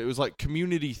Facebook that it was like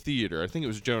community theater. I think it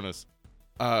was Jonas.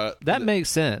 That makes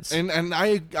sense. And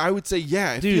I would say,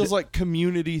 yeah, it feels like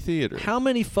community theater. How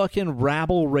many fucking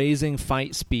rabble-raising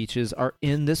fight speeches are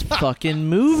in this fucking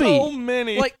movie? So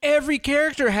many. Like, every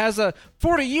character has a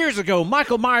 40 years ago,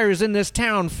 Michael Myers in this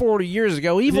town 40 years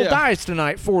ago. Evil dies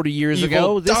tonight 40 years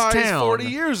ago. This town. 40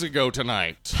 years ago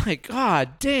tonight. Like,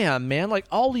 god damn, man. Like,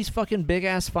 all these fucking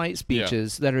big-ass fight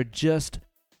speeches that are just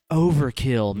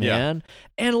overkill, man.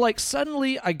 And like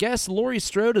suddenly I guess Laurie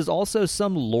Strode is also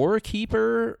some lore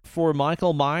keeper for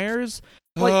Michael Myers.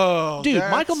 Like, dude,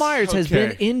 Michael Myers has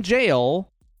been in jail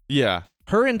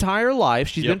her entire life.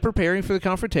 She's been preparing for the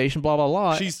confrontation, blah blah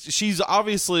blah. She's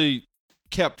obviously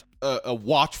kept a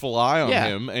watchful eye on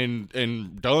him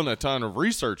and done a ton of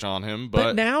research on him,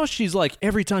 but now she's like,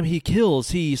 every time he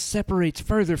kills he separates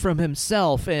further from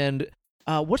himself, and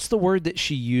what's the word that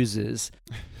she uses?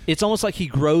 It's almost like he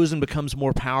grows and becomes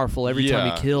more powerful every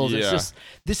time he kills. It's just,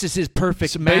 this is his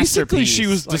perfect masterpiece. Basically, she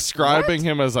was describing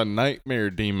him as a nightmare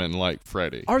demon like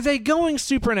Freddy. Are they going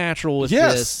supernatural with this?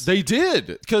 Yes, they did.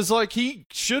 Because, like, he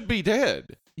should be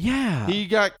dead. Yeah. He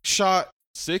got shot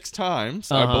 6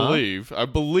 times, I believe. I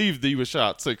believe he was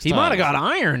shot 6 times. He might have got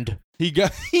ironed. He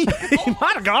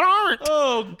might have got ironed.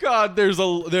 Oh, God. There's a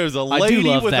lady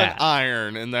with an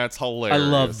iron, and that's hilarious. I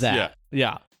love that.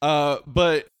 Yeah.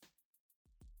 But...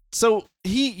 So,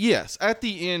 at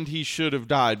the end, he should have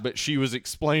died, but she was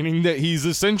explaining that he's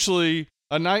essentially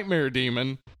a nightmare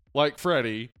demon, like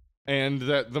Freddy, and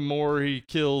that the more he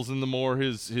kills and the more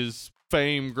his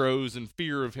fame grows and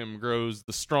fear of him grows,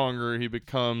 the stronger he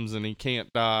becomes and he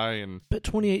can't die. But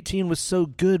 2018 was so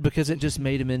good because it just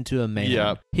made him into a man.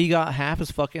 Yeah. He got half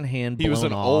his fucking hand blown off. He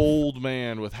was an old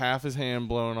man with half his hand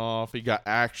blown off. He got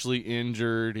actually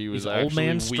injured. He was actually old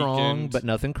man weakened. Strong, but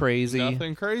nothing crazy.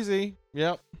 Nothing crazy.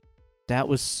 Yep. That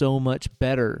was so much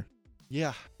better.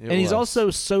 Yeah. And he's also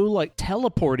so like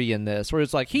teleporty in this, where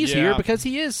it's like he's here because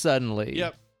he is suddenly.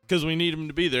 Yep. Because we need him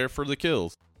to be there for the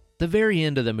kills. The very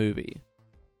end of the movie,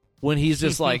 when he's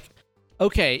just like,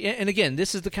 okay, and again,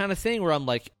 this is the kind of thing where I'm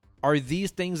like, are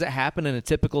these things that happen in a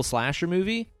typical slasher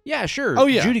movie? Yeah, sure. Oh,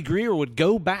 yeah. Judy Greer would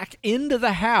go back into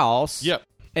the house. Yep.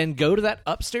 And go to that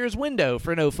upstairs window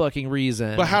for no fucking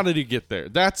reason. But how did he get there?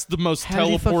 That's the most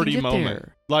teleporty moment.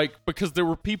 There? Like, because there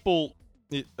were people...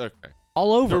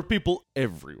 all over. There were people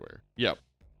everywhere. Yep.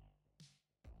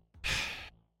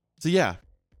 So, yeah.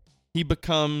 He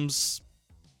becomes...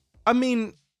 I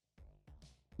mean...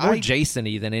 More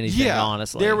Jason-y than anything,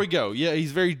 honestly. There we go. Yeah,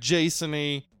 he's very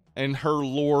Jason-y, and her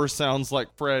lore sounds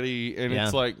like Freddy, and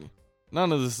it's like...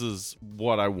 None of this is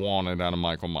what I wanted out of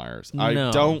Michael Myers. No. I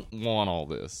don't want all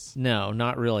this. No,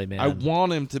 not really, man. I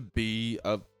want him to be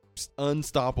a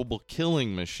unstoppable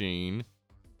killing machine,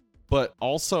 but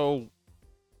also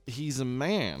he's a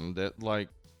man that, like,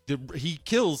 he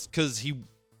kills because he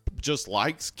just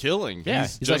likes killing. Yeah,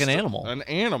 he's like an animal. An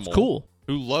animal. It's cool.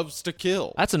 Who loves to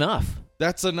kill. That's enough.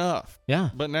 That's enough. Yeah.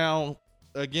 But now...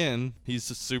 Again, he's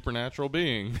a supernatural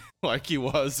being like he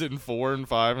was in 4 and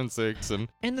 5 and 6.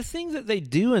 And the thing that they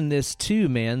do in this, too,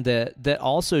 man, that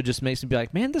also just makes me be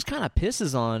like, man, this kind of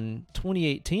pisses on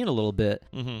 2018 a little bit.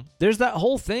 Mm-hmm. There's that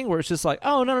whole thing where it's just like,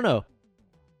 oh, no.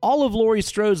 All of Laurie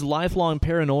Strode's lifelong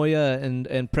paranoia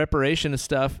and preparation and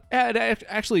stuff it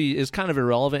actually is kind of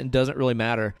irrelevant and doesn't really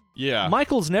matter. Yeah.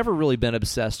 Michael's never really been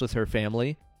obsessed with her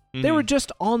family. Mm-hmm. They were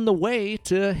just on the way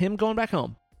to him going back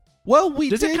home. Well,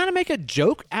 Does it kind of make a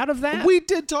joke out of that? We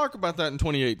did talk about that in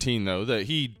 2018, though, that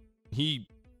he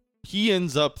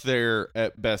ends up there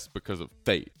at best because of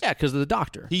fate. Yeah, because of the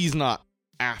doctor. He's not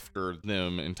after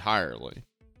them entirely.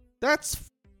 That's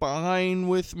fine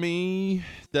with me.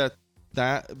 But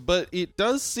it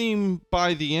does seem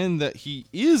by the end that he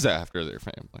is after their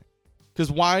family.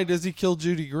 Because why does he kill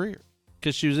Judy Greer?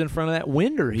 Because she was in front of that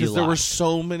window. Because there were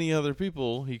so many other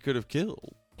people he could have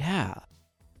killed. Yeah.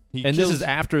 This is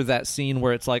after that scene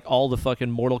where it's like all the fucking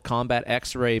Mortal Kombat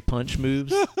X-ray punch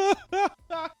moves.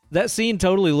 That scene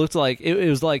totally looked like it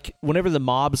was like whenever the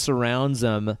mob surrounds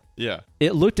them. Yeah,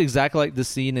 it looked exactly like the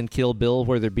scene in Kill Bill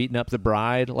where they're beating up the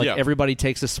bride. Like everybody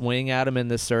takes a swing at him in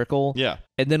this circle. Yeah,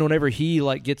 and then whenever he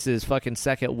like gets his fucking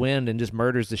second wind and just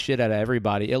murders the shit out of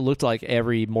everybody, it looked like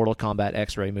every Mortal Kombat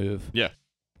X-ray move. Yeah,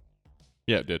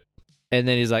 it did. And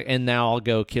then he's like, "And now I'll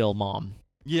go kill mom."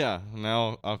 Yeah,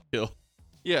 now I'll kill.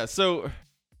 Yeah, so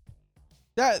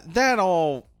that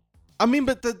all, I mean,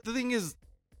 but the thing is,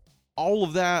 all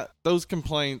of that, those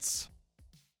complaints,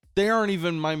 they aren't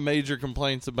even my major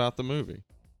complaints about the movie.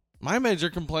 My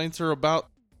major complaints are about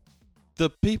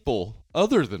the people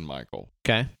other than Michael.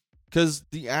 Okay. because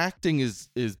the acting is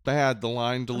bad. The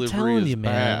line delivery I'm telling is you,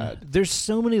 man, bad. there's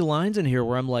so many lines in here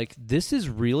where I'm like, this is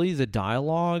really the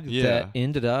dialogue that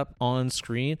ended up on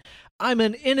screen. I'm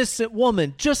an innocent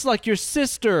woman, just like your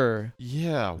sister.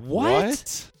 Yeah.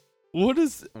 What?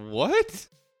 What?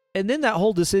 And then that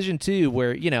whole decision too,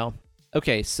 where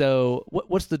okay, so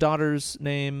what's the daughter's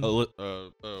name? What?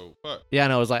 Yeah,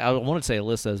 no, I wanted to say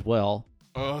Alyssa as well.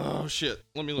 Oh shit!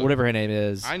 Let me look. Whatever her name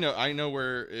is. I know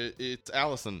where it's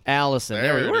Allison. Allison.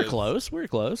 There we go. We're is.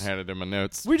 close. I had it in my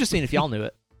notes. We're just seeing if y'all knew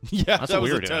it. Yeah, that's that what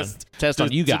we was were a doing. test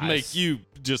on you guys to make you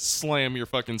just slam your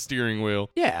fucking steering wheel.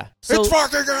 Yeah. So, it's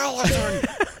fucking Allison.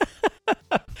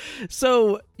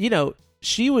 So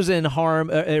she was in harm.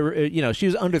 She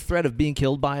was under threat of being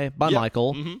killed by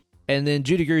Michael. Mm-hmm. And then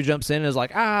Judy Greer jumps in and is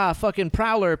like, fucking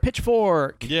Prowler,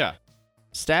 pitchfork. Yeah.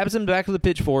 Stabs him back with a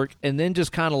pitchfork, and then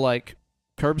just kind of like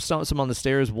curb stomps him on the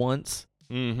stairs once.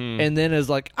 Mm-hmm. And then is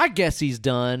like, I guess he's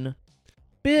done.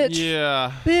 Bitch.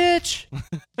 Yeah. Bitch.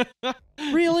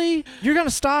 Really? You're going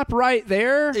to stop right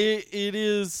there? It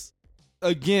is,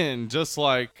 again, just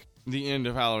like the end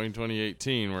of Halloween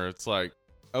 2018, where it's like,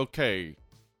 okay,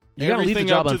 you gotta leave the everything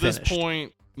job up to unfinished. this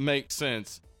point makes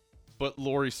sense, but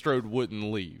Laurie Strode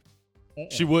wouldn't leave.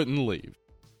 She wouldn't leave.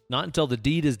 Not until the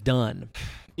deed is done.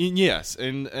 Yes,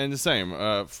 and the same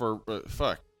for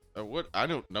fuck. What I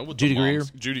don't know what Judy Greer.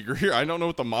 Judy Greer. I don't know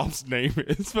what the mom's name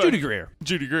is. Judy Greer.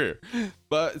 Judy Greer.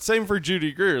 But same for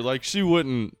Judy Greer. Like she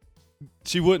wouldn't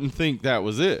think that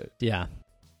was it. Yeah.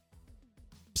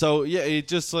 So yeah, it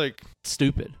just like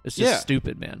stupid. It's just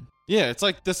stupid, man. Yeah, it's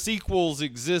like the sequels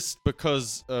exist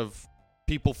because of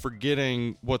people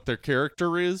forgetting what their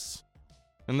character is,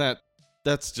 and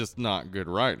that's just not good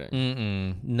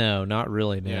writing. No, not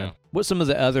really, man. Yeah. What's some of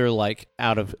the other like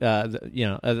out of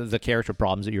the character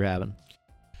problems that you're having?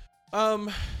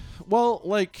 Well,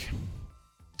 like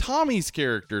Tommy's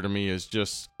character to me is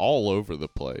just all over the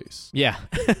place. Yeah.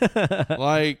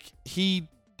 Like he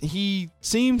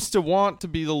seems to want to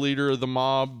be the leader of the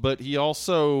mob, but he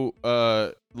also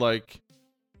like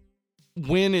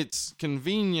when it's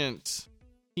convenient,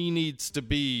 he needs to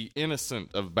be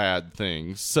innocent of bad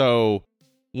things. So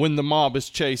when the mob is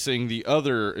chasing the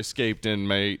other escaped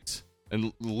inmate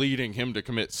and leading him to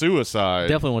commit suicide,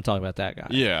 definitely want to talk about that guy.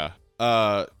 Yeah.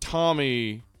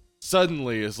 Tommy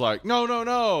suddenly is like,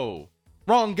 no,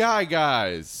 wrong guy,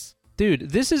 guys. Dude,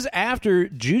 this is after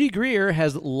Judy Greer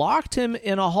has locked him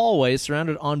in a hallway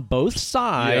surrounded on both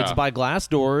sides by glass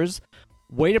doors.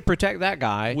 Way to protect that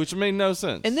guy. Which made no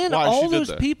sense. And then all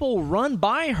those people run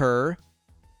by her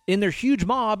in their huge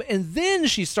mob, and then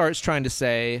she starts trying to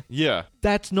say,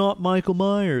 that's not Michael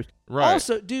Myers. Right.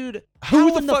 Also, dude,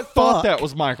 who the fuck thought that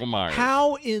was Michael Myers?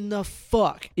 How in the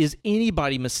fuck is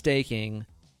anybody mistaking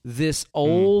this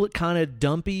old kind of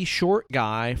dumpy short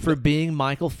guy for being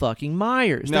Michael fucking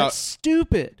Myers? Now, that's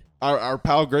stupid. Our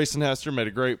pal Grayson Hester made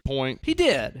a great point. He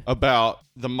did. About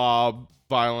the mob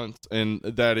violence, and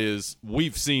that is,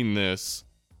 we've seen this.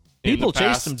 People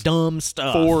chase some dumb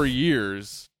stuff. 4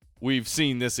 years, we've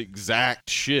seen this exact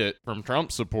shit from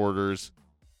Trump supporters.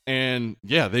 And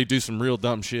yeah, they do some real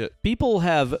dumb shit. People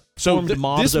have formed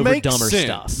mobs over dumber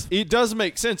stuff. It does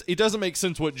make sense. It doesn't make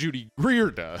sense what Judy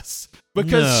Greer does,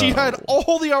 because she had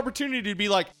all the opportunity to be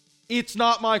like, it's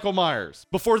not Michael Myers,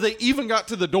 before they even got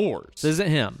to the doors. This isn't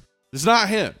him. It's not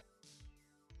him.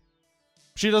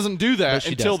 She doesn't do that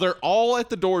until they're all at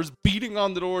the doors, beating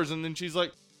on the doors, and then she's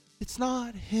like, it's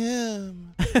not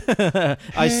him.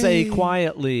 I say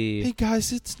quietly. Hey,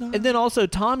 guys, it's not. And then also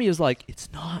Tommy is like,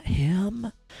 it's not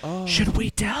him? Oh. Should we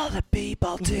tell the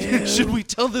people, dude? Should we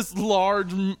tell this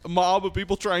large mob of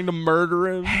people trying to murder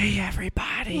him? Hey,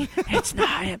 everybody, it's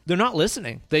not him. They're not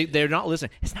listening. They're not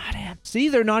listening. It's not him. See,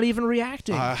 they're not even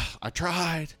reacting. I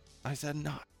tried. I said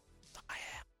not.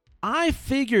 I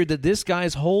figured that this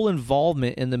guy's whole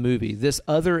involvement in the movie, this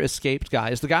other escaped guy,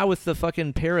 is the guy with the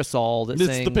fucking parasol that's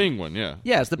It's the penguin, yeah.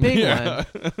 Yeah, it's the penguin. Yeah.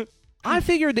 I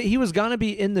figured that he was going to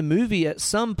be in the movie at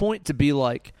some point to be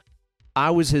like,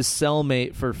 I was his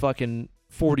cellmate for fucking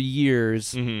 40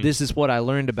 years. Mm-hmm. This is what I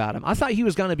learned about him. I thought he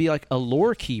was going to be like a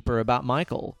lore keeper about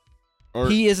Michael. Or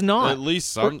he is not. At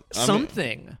least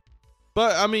something.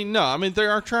 But, I mean, no. I mean, they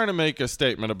are trying to make a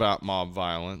statement about mob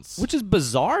violence. Which is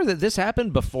bizarre that this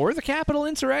happened before the Capitol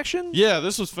insurrection. Yeah,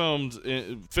 this was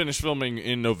finished filming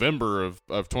in November of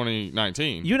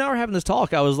 2019. You and I were having this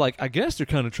talk. I was like, I guess they're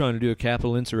kind of trying to do a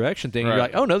Capitol insurrection thing. Right. You're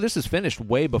like, oh, no, this is finished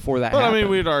way before that happened. I mean,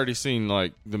 we'd already seen,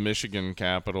 like, the Michigan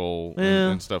Capitol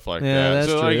and stuff like that. Yeah, that's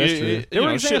so, true. like, that's true. There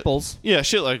were examples.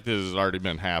 Shit like this has already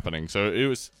been happening. So it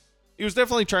was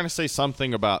definitely trying to say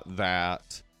something about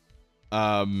that.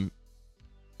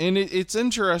 And it's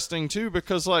interesting, too,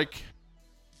 because, like,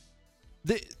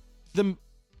 the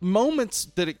moments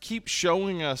that it keeps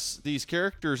showing us these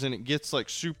characters and it gets like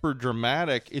super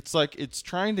dramatic, it's like it's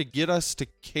trying to get us to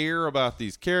care about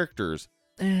these characters.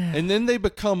 And then they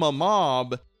become a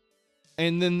mob,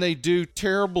 and then they do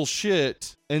terrible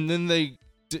shit, and then they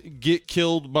get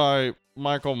killed by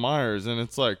Michael Myers, and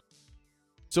it's like,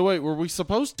 so wait, were we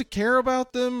supposed to care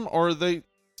about them, or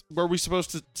were we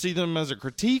supposed to see them as a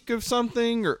critique of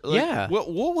something, or like, yeah?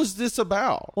 What was this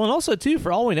about? Well, and also too,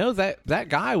 for all we know, that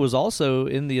guy was also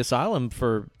in the asylum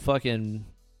for fucking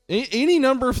any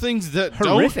number of things that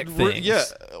horrific things. Yeah,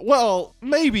 well,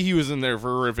 maybe he was in there for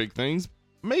horrific things.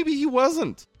 Maybe he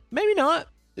wasn't. Maybe not.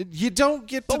 You don't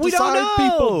get to But we don't decide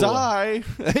know. people die,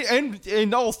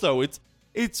 and also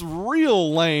it's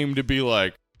real lame to be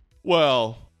like,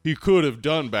 well, he could have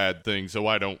done bad things, so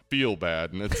I don't feel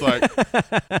bad, and it's like,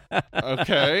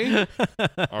 okay,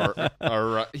 all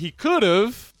right, he could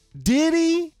have. Did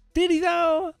he? Did he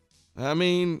though? I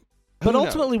mean. But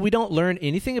ultimately, we don't learn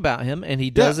anything about him, and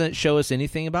he doesn't show us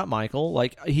anything about Michael.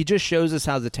 Like, he just shows us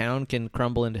how the town can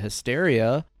crumble into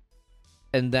hysteria,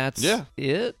 and that's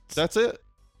it. That's it.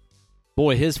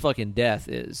 Boy, his fucking death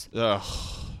is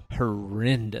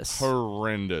horrendous.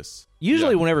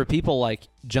 Usually, whenever people, like,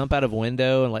 jump out of a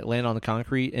window and, like, land on the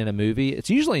concrete in a movie,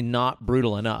 it's usually not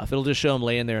brutal enough. It'll just show them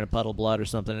laying there in a puddle of blood or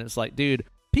something, and it's like, dude,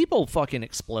 people fucking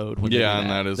explode when they do that. And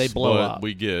that is they blow what up.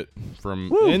 we get from.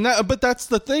 But that's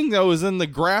the thing, though, is in the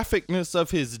graphicness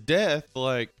of his death.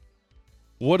 Like,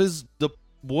 what is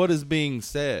being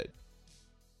said?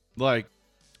 Like,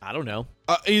 I don't know.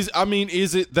 Is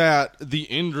it that the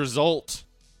end result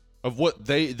of what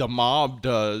the mob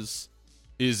does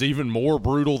is even more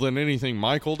brutal than anything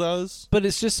Michael does? But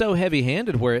it's just so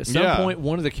heavy-handed. Where at some point,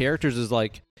 one of the characters is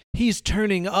like, he's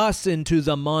turning us into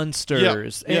the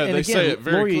monsters. Yeah, and they again, say it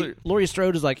very clear. Laurie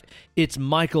Strode is like, it's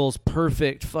Michael's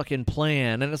perfect fucking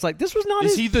plan. And it's like, this was not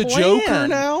his plan. Is he the Joker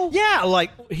now? Yeah,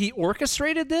 like, he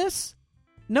orchestrated this?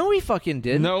 No, he fucking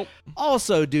didn't. Nope.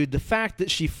 Also, dude, the fact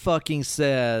that she fucking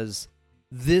says,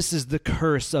 this is the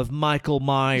curse of Michael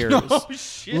Myers. Oh,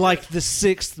 shit. Like the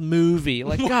 6th movie.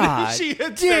 Like, God she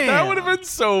had damn. said that would have been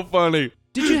so funny.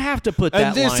 Did you have to put that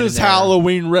And this line is in there?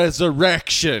 Halloween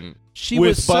Resurrection. She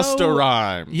with was Busta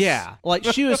Rhymes. Yeah. Like,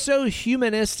 she was so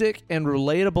humanistic and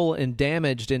relatable and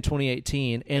damaged in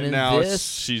 2018. And in now this,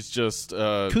 she's just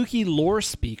kooky lore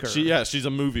speaker. She's a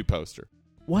movie poster.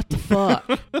 What the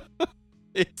fuck?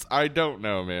 I don't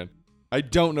know, man. I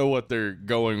don't know what they're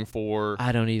going for.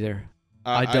 I don't either.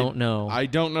 I don't know. I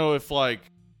don't know if, like,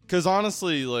 because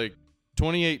honestly, like,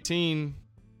 2018,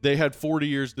 they had 40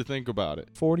 years to think about it.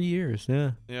 40 years,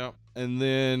 yeah. Yeah. And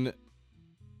then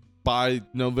by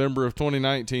November of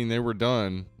 2019, they were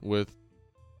done with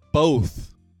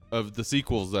both of the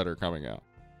sequels that are coming out.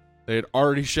 They had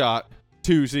already shot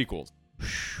 2 sequels.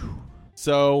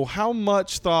 So how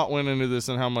much thought went into this,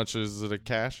 and how much is it a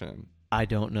cash in? I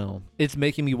don't know. It's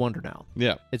making me wonder now.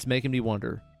 Yeah. It's making me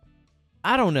wonder.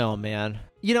 I don't know, man.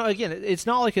 You know, again, it's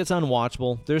not like it's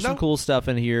unwatchable. There's some cool stuff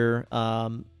in here.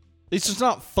 It's just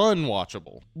not fun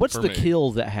watchable. What's the me.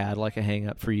 kill that had like a hang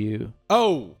up for you?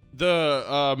 Oh,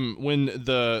 when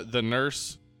the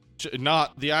nurse,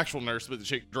 not the actual nurse, but the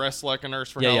chick dressed like a nurse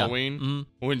for Halloween,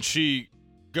 Mm-hmm. when she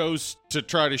goes to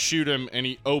try to shoot him and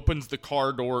he opens the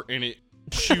car door and it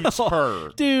shoots her.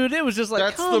 Dude, it was just like,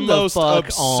 that's come the most fuck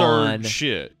absurd on.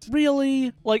 shit.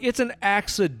 Really? Like, it's an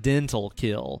accidental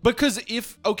kill. Because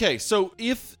if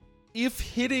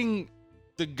hitting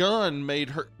the gun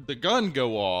made the gun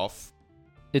go off,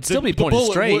 it'd still be pointed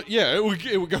straight.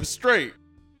 It would go straight.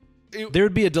 There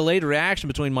would be a delayed reaction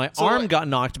between my arm got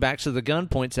knocked back so the gun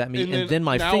points at me, and then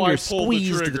my finger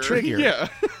squeezed the trigger. Yeah.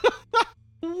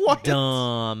 What?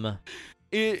 Dumb.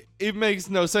 It makes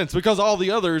no sense, because all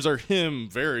the others are him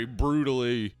very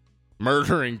brutally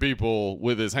murdering people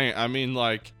with his hand. I mean,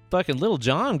 like, fucking Little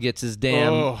John gets his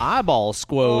damn eyeball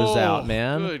squoze out,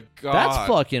 man. Good God. That's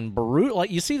fucking brutal.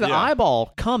 Like, you see the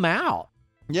eyeball come out.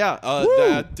 Yeah,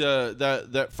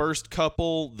 that first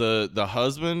couple, the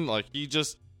husband, like, he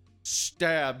just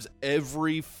stabs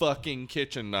every fucking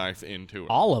kitchen knife into him.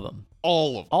 All of them.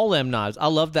 All them knives. I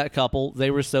love that couple.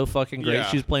 They were so fucking great. Yeah.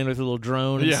 She was playing with a little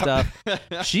drone and stuff.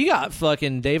 She got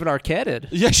fucking David Arquetted.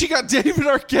 Yeah, she got David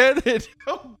Arquetted.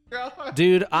 Oh, God.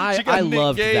 Dude, I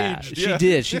loved that. Gauged. She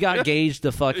did. She got gauged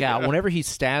the fuck out. Whenever he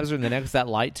stabs her in the neck with that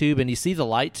light tube and you see the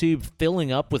light tube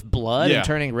filling up with blood and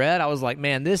turning red, I was like,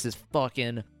 man, this is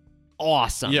fucking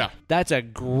awesome. Yeah. That's a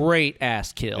great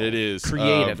ass kill. It is.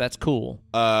 Creative. That's cool.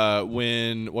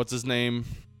 When, what's his name?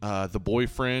 The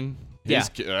boyfriend.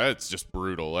 That's just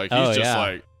brutal. Like, he's just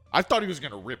like, I thought he was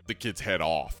going to rip the kid's head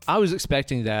off. I was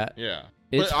expecting that. Yeah.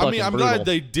 It's but, I mean, I'm brutal. glad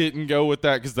they didn't go with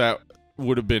that, because that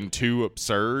would have been too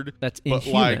absurd. That's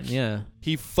inhuman, yeah.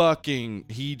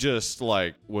 He just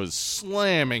like was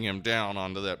slamming him down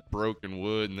onto that broken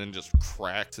wood and then just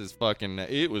cracks his fucking neck.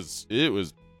 It was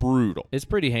brutal. It's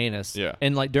pretty heinous. Yeah.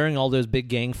 And like during all those big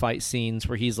gang fight scenes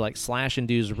where he's like slashing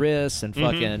dudes' wrists and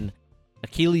fucking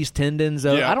Achilles tendons.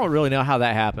 I don't really know how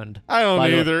that happened. I don't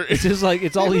either. It's just like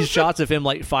it's all these shots of him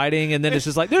like fighting, and then it's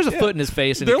just like there's a foot in his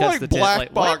face, and they're he cuts like the black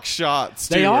tent. box shots.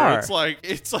 Too, they are. It's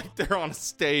like they're on a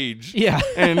stage. Yeah.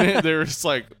 And there's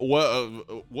like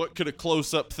what could a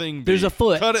close up thing be? There's a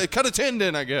foot. Cut a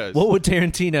tendon, I guess. What would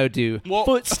Tarantino do? Well,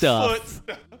 foot stuff.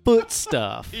 Foot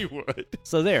stuff. He would.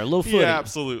 So there, a little footy. He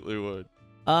absolutely would.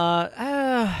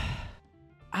 I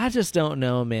just don't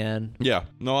know, man. Yeah.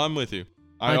 No, I'm with you.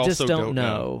 I also just don't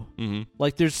know. Mm-hmm.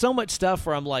 Like, there's so much stuff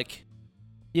where I'm like,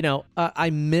 you know, I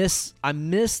miss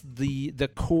the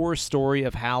core story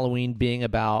of Halloween being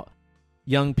about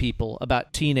young people,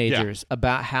 about teenagers,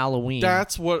 about Halloween.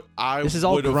 That's what this is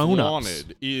all would have grown-ups.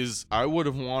 wanted. I would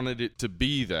have wanted it to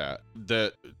be that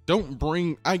don't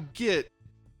bring. I get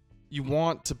you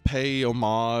want to pay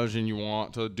homage and you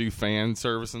want to do fan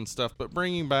service and stuff, but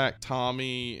bringing back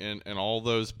Tommy and all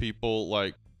those people,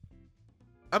 like,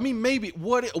 I mean, maybe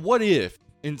what if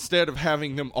instead of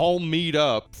having them all meet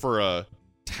up for a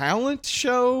talent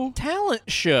show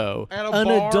at a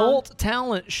bar, adult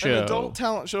talent show,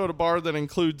 at a bar that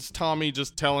includes Tommy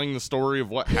just telling the story of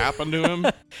what happened to him.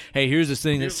 Hey, here's this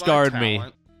thing that scarred me.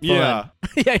 Yeah.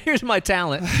 Yeah, here's my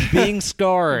talent. Being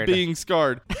scarred.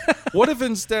 What if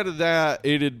instead of that,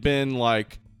 it had been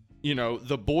like, you know,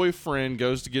 the boyfriend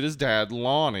goes to get his dad,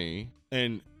 Lonnie,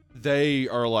 and they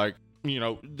are like, you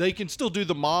know, they can still do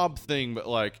the mob thing, but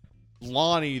like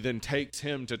Lonnie then takes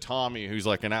him to Tommy, who's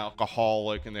like an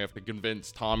alcoholic, and they have to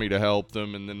convince Tommy to help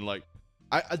them. And then like,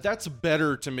 that's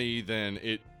better to me than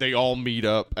they all meet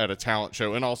up at a talent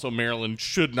show. And also Marilyn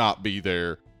should not be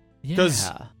there. Because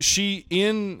she,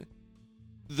 in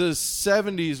the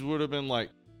 70s, would have been like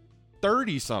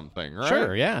 30-something, right?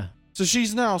 Sure, yeah. So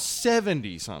she's now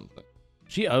 70-something.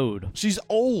 She owed. She's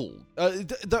old.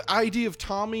 The idea of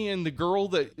Tommy and the girl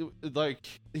that, like,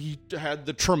 he had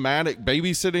the traumatic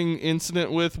babysitting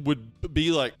incident with would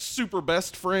be, like, super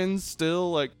best friends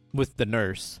still, like... With the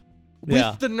nurse.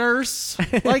 With the nurse.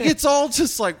 Like, it's all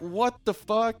just like, what the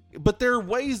fuck? But there are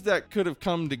ways that could have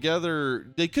come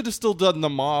together. They could have still done the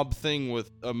mob thing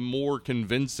with a more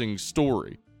convincing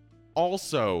story.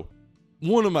 Also,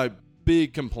 one of my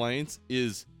big complaints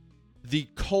is the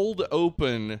cold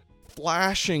open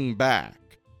flashing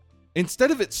back. Instead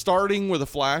of it starting with a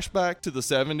flashback to the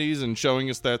 70s and showing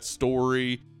us that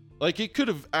story, like, it could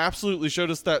have absolutely showed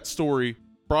us that story,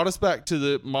 brought us back to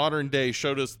the modern day,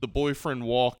 showed us the boyfriend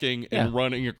walking and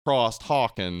running across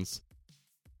Hawkins.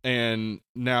 And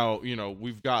now, you know,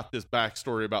 we've got this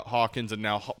backstory about Hawkins, and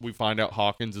now we find out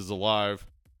Hawkins is alive,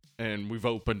 and we've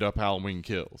opened up Halloween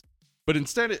Kills. But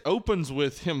instead, it opens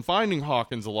with him finding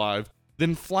Hawkins alive,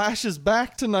 then flashes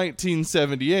back to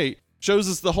 1978, shows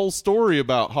us the whole story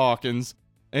about Hawkins,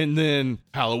 and then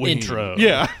Halloween. Intro.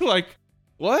 Yeah, like,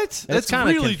 what? That's kind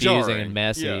of really confusing jarring. and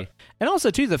messy. Yeah. And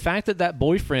also, too, the fact that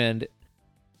boyfriend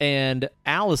and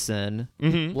Allison,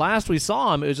 last we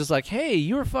saw him, it was just like, hey,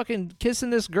 you were fucking kissing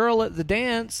this girl at the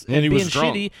dance and he being was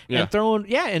drunk. shitty Yeah. and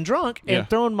throwing, and drunk, and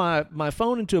throwing my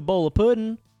phone into a bowl of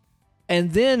pudding.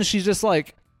 And then she's just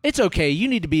like, it's okay, you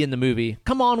need to be in the movie.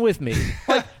 Come on with me.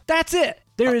 Like, that's it.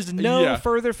 There is no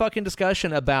further fucking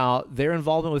discussion about their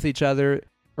involvement with each other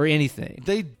or anything.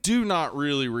 They do not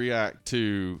really react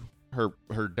to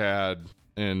her dad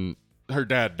and her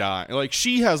dad dying. Like,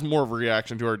 she has more of a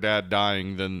reaction to her dad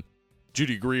dying than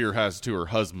Judy Greer has to her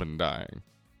husband dying.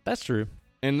 That's true.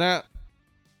 And that,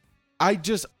 I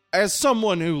just, as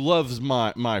someone who loves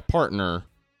my partner,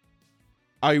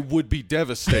 I would be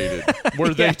devastated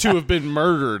were they to have been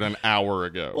murdered an hour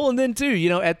ago. Well, and then too, you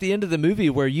know, at the end of the movie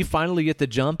where you finally get the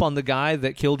jump on the guy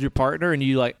that killed your partner, and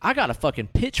you like, I got a fucking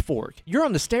pitchfork. You're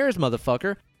on the stairs,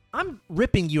 motherfucker. I'm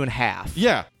ripping you in half.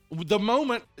 Yeah. The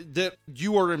moment that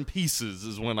you are in pieces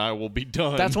is when I will be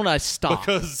done. That's when I stop.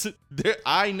 Because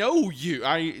I know you.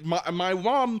 My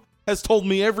mom has told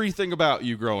me everything about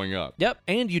you growing up. Yep,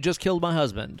 and you just killed my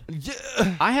husband.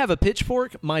 Yeah. I have a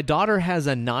pitchfork. My daughter has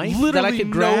a knife Literally that I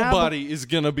could grab. Nobody is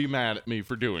going to be mad at me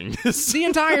for doing this. The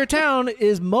entire town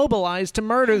is mobilized to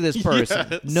murder this person.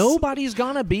 Yes. Nobody's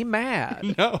going to be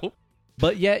mad. No.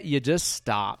 But yet you just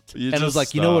stopped. You and it was just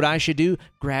like, you know what stopped. I should do?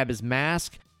 Grab his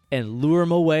mask and lure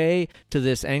him away to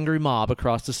this angry mob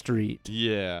across the street.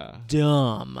 Yeah.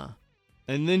 Dumb.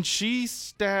 And then she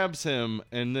stabs him,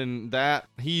 and then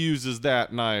he uses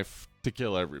that knife to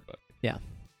kill everybody. Yeah.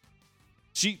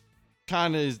 She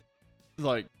kind of is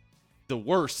like the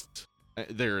worst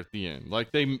there at the end.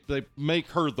 Like they make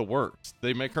her the worst.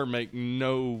 They make her make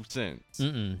no sense.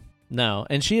 No,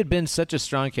 and she had been such a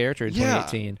strong character in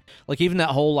 2018. Like even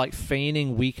that whole like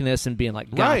feigning weakness and being like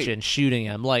gotcha and shooting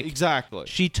him. Like exactly,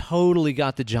 she totally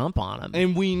got the jump on him.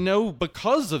 And we know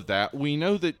because of that, we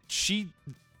know that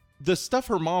the stuff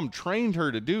her mom trained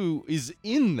her to do is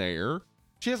in there.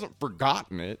 She hasn't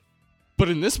forgotten it, but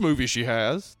in this movie she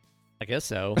has. I guess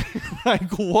so.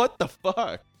 Like what the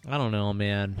fuck? I don't know,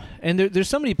 man. And there's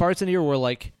so many parts in here where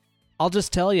like. I'll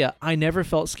just tell you, I never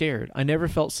felt scared. I never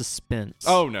felt suspense.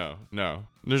 Oh, no.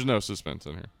 There's no suspense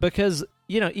in here. Because,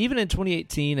 even in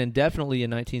 2018 and definitely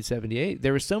in 1978,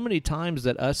 there were so many times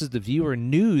that us as the viewer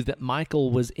knew that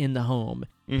Michael was in the home.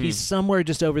 Mm-hmm. He's somewhere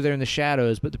just over there in the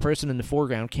shadows, but the person in the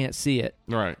foreground can't see it.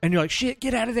 Right. And you're like, shit,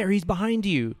 get out of there. He's behind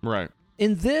you. Right.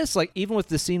 In this, like, even with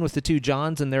the scene with the two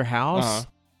Johns in their house,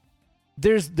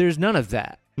 there's none of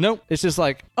that. Nope. It's just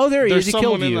like, oh, there he is. He killed you.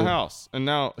 There's someone in the house, and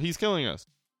now he's killing us.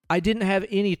 I didn't have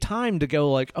any time to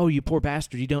go like, oh, you poor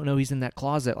bastard, you don't know he's in that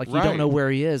closet. Like, you don't know where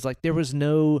he is. Like, there was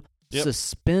no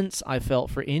suspense I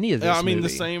felt for any of this I mean, movie.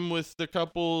 the same with the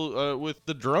couple with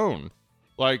the drone.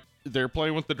 Like, they're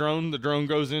playing with the drone. The drone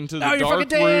goes into the dark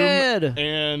room,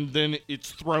 and then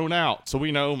it's thrown out. So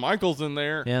we know Michael's in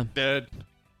there, dead.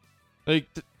 Like,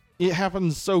 it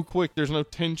happens so quick. There's no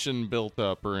tension built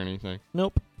up or anything.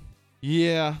 Nope.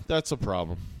 Yeah, that's a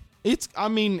problem.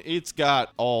 It's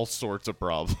got all sorts of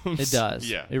problems. It does.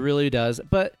 Yeah. It really does.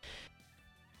 But,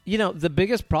 the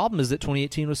biggest problem is that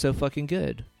 2018 was so fucking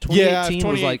good. 2018 if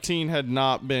 2018 had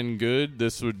not been good,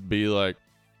 this would be like,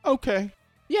 okay.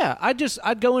 Yeah,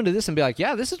 I'd go into this and be like,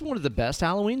 yeah, this is one of the best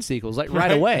Halloween sequels, like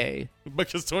right away.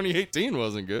 Because 2018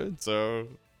 wasn't good, so...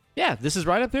 Yeah, this is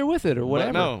right up there with it or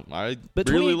whatever. But no, I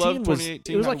really loved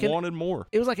 2018. I wanted more.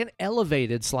 It was like an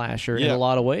elevated slasher in a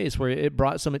lot of ways where it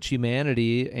brought so much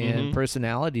humanity and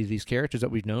personality to these characters that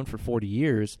we've known for 40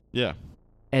 years. Yeah.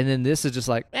 And then this is just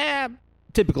like,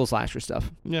 typical slasher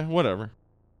stuff. Yeah, whatever.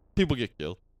 People get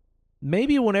killed.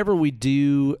 Maybe whenever we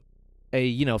do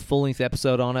a, full-length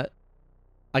episode on it,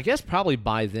 I guess probably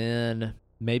by then,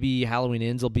 maybe Halloween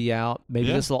Ends will be out. Maybe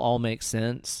this will all make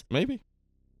sense. Maybe.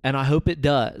 And I hope it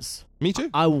does. Me too.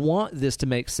 I want this to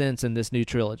make sense in this new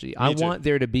trilogy. I want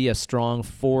there to be a strong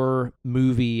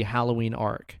 4-movie Halloween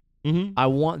arc. Mm-hmm. I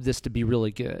want this to be really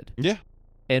good. Yeah.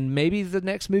 And maybe the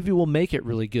next movie will make it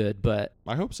really good, but...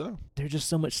 I hope so. There's just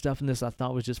so much stuff in this I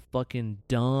thought was just fucking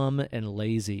dumb and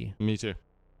lazy. Me too.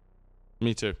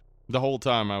 The whole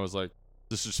time I was like,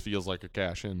 this just feels like a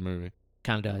cash-in movie.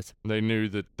 Kind of does. They knew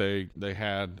that they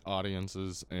had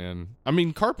audiences, and... I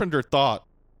mean, Carpenter thought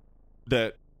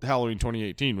that Halloween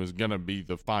 2018 was going to be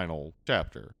the final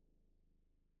chapter.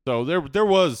 So there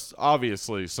was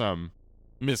obviously some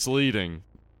misleading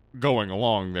going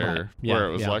along there, right. Where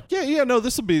it was like, no,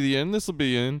 this will be the end. This will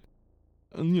be in.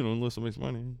 And, unless it makes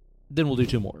money. Then we'll do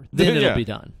 2 more. Then it'll be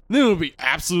done. Then it'll be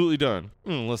absolutely done.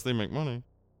 Unless they make money.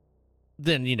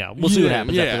 Then, we'll see what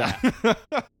happens after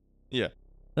that. Yeah.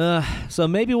 So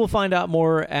maybe we'll find out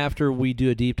more after we do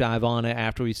a deep dive on it,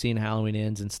 after we've seen Halloween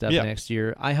Ends and stuff next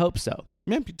year. I hope so.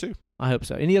 Maybe too. I hope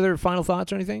so. Any other final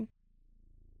thoughts or anything?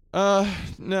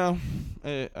 No.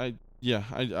 I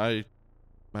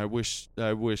wish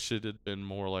it had been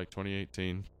more like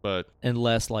 2018, but and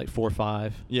less like 4 or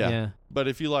 5. Yeah. But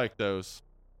if you like those,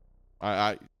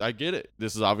 I get it.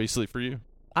 This is obviously for you.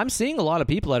 I'm seeing a lot of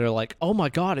people that are like, "Oh my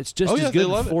god, it's just as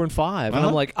good as 4 and 5," and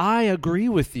I'm like, "I agree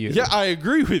with you." Yeah, I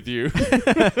agree with you.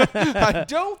 I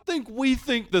don't think we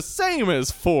think the same as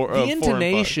 4. The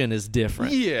intonation is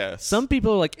different. Yes, some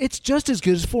people are like, "It's just as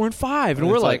good as 4 and 5," and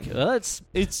we're like, "It's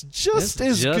just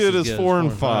as good as 4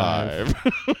 and 5."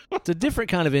 It's a different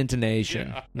kind of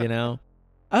intonation,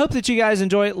 I hope that you guys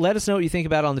enjoy it. Let us know what you think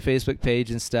about it on the Facebook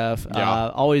page and stuff.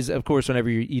 Yeah. Always, of course, whenever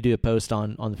you do a post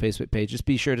on the Facebook page, just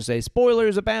be sure to say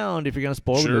spoilers abound if you're going to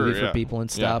spoil the movie for people and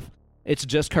stuff. Yeah. It's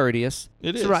just courteous.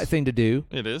 It's the right thing to do.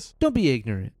 It is. Don't be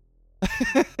ignorant.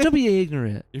 Don't be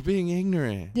ignorant. You're being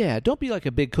ignorant. Yeah, don't be like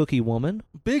a big cookie woman.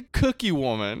 Big cookie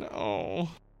woman. Oh.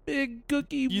 Big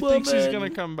cookie woman. You think she's going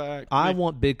to come back? I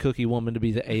want Big Cookie Woman to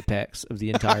be the apex of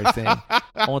the entire thing. I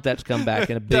want that to come back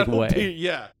in a big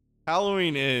way.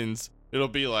 Halloween Ends, it'll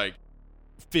be like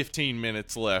 15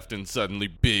 minutes left and suddenly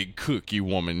Big Cookie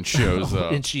Woman shows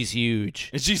up. And she's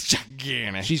huge. And she's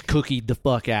gigantic. She's cookied the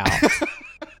fuck out.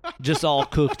 Just all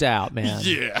cooked out, man.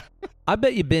 Yeah. I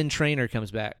bet you Ben Traynor comes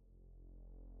back.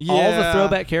 Yeah. All the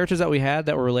throwback characters that we had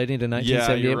that were relating to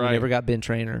 1978, right. We never got Ben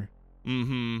Traynor.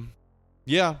 Mm-hmm.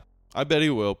 Yeah, I bet he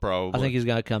will probably. I think he's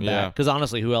going to come back. Because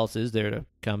honestly, who else is there to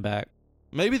come back?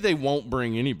 Maybe they won't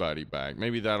bring anybody back.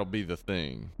 Maybe that'll be the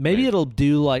thing. Maybe it'll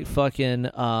do like fucking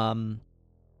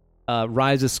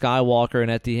Rise of Skywalker, and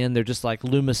at the end they're just like,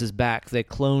 Loomis is back. They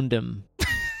cloned him.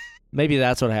 Maybe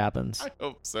that's what happens. I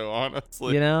hope so,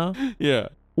 honestly. You know? Yeah.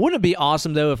 Wouldn't it be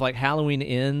awesome, though, if like Halloween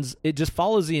ends, it just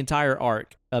follows the entire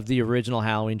arc of the original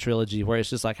Halloween trilogy, where it's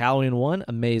just like Halloween 1,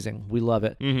 amazing. We love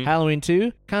it. Mm-hmm. Halloween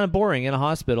 2, kind of boring in a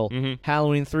hospital. Mm-hmm.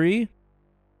 Halloween 3,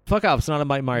 fuck off, it's not a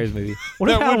Mike Myers movie. What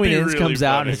if Halloween Ends really comes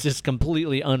out funny. and it's just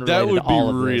completely unrelated That would to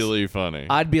all be of really this? funny.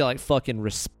 I'd be like, fucking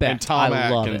respect. And Tom I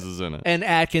love Atkins it. is in it. And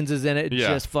Atkins is in it, Yeah.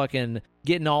 just fucking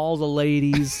getting all the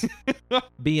ladies,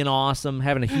 being awesome,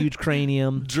 having a huge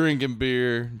cranium, Drinking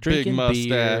beer, drinking big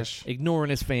mustache. beer, ignoring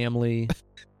his family.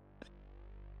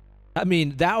 I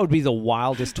mean, that would be the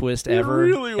wildest twist It ever,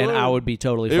 really and would. I would be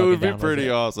totally It fucking would be down with pretty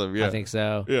it. awesome, yeah. I think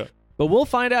so. Yeah. But we'll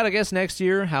find out, I guess, next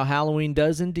year how Halloween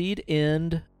does indeed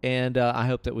end, and I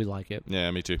hope that we like it. Yeah,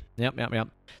 me too. Yep.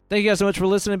 Thank you guys so much for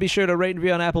listening. Be sure to rate and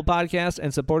review on Apple Podcasts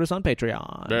and support us on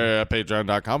Patreon.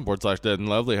 Patreon.com/Dead and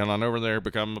Lovely. Head on over there,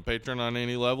 become a patron on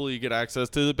any level. You get access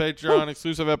to the Patreon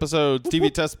exclusive episodes,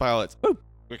 TV test pilots.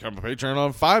 Become a patron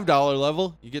on $5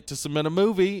 level. You get to submit a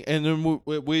movie, and then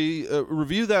we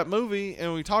review that movie,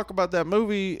 and we talk about that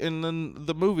movie, and then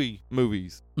the movies.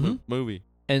 Mm-hmm. Movie.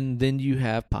 And then you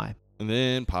have pie. And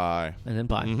then pie.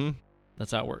 Mm-hmm.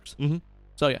 That's how it works. Mm-hmm.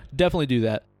 So, yeah, definitely do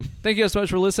that. Thank you guys so much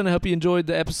for listening. I hope you enjoyed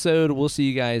the episode. We'll see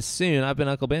you guys soon. I've been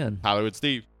Uncle Ben. Hollywood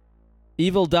Steve.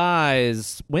 Evil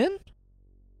dies. When?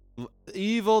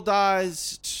 Evil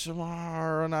dies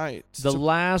tomorrow night. The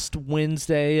last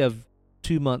Wednesday of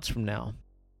 2 months from now.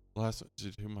 Last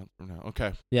 2 months from now.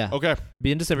 Okay. Yeah. Okay.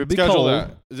 Be in December. Be Schedule cold.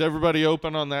 that. Is everybody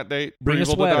open on that date? Bring a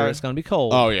Evil to sweater. die? It's going to be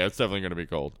cold. Oh, yeah. It's definitely going to be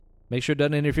cold. Make sure it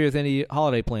doesn't interfere with any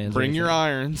holiday plans. Bring your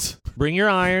irons. Bring your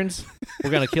irons. We're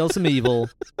going to kill some evil.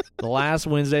 The last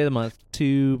Wednesday of the month,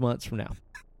 2 months from now.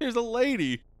 There's a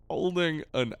lady holding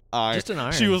an iron. Just an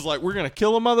iron. She was like, we're going to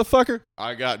kill a motherfucker.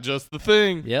 I got just the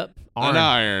thing. Yep. An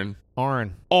iron.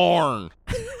 Arn. Arn.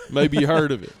 Maybe you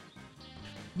heard of it.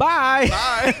 Bye.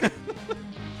 Bye.